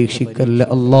തന്നിട്ട് പരീക്ഷിക്കല്ലേ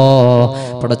അല്ലാഹ്.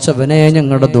 പടച്ചവനെ,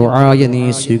 ഞങ്ങളുടെ ദുആയ നീ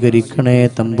സ്വീകരിക്കണേ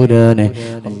തമ്പുരാനെ.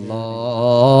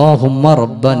 اللهم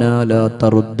ربنا لا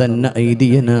تردن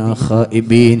أيدينا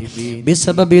خائبين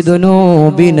بسبب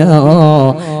ذنوبنا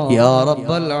يا رب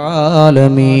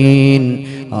العالمين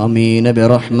آمين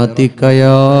برحمتك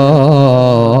يا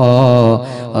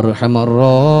أرحم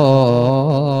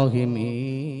الراحمين.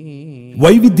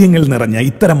 വൈവിധ്യങ്ങൾ നിറഞ്ഞ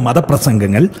ഇത്തരം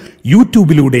മതപ്രസംഗങ്ങൾ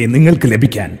യൂട്യൂബിലൂടെ നിങ്ങൾക്ക്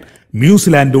ലഭിക്കാൻ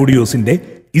Musiland ഓഡിയോസിന്റെ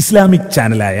Islamic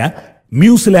ചാനലായ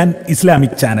Musiland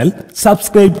Islamic channel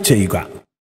subscribe ചെയ്യുക.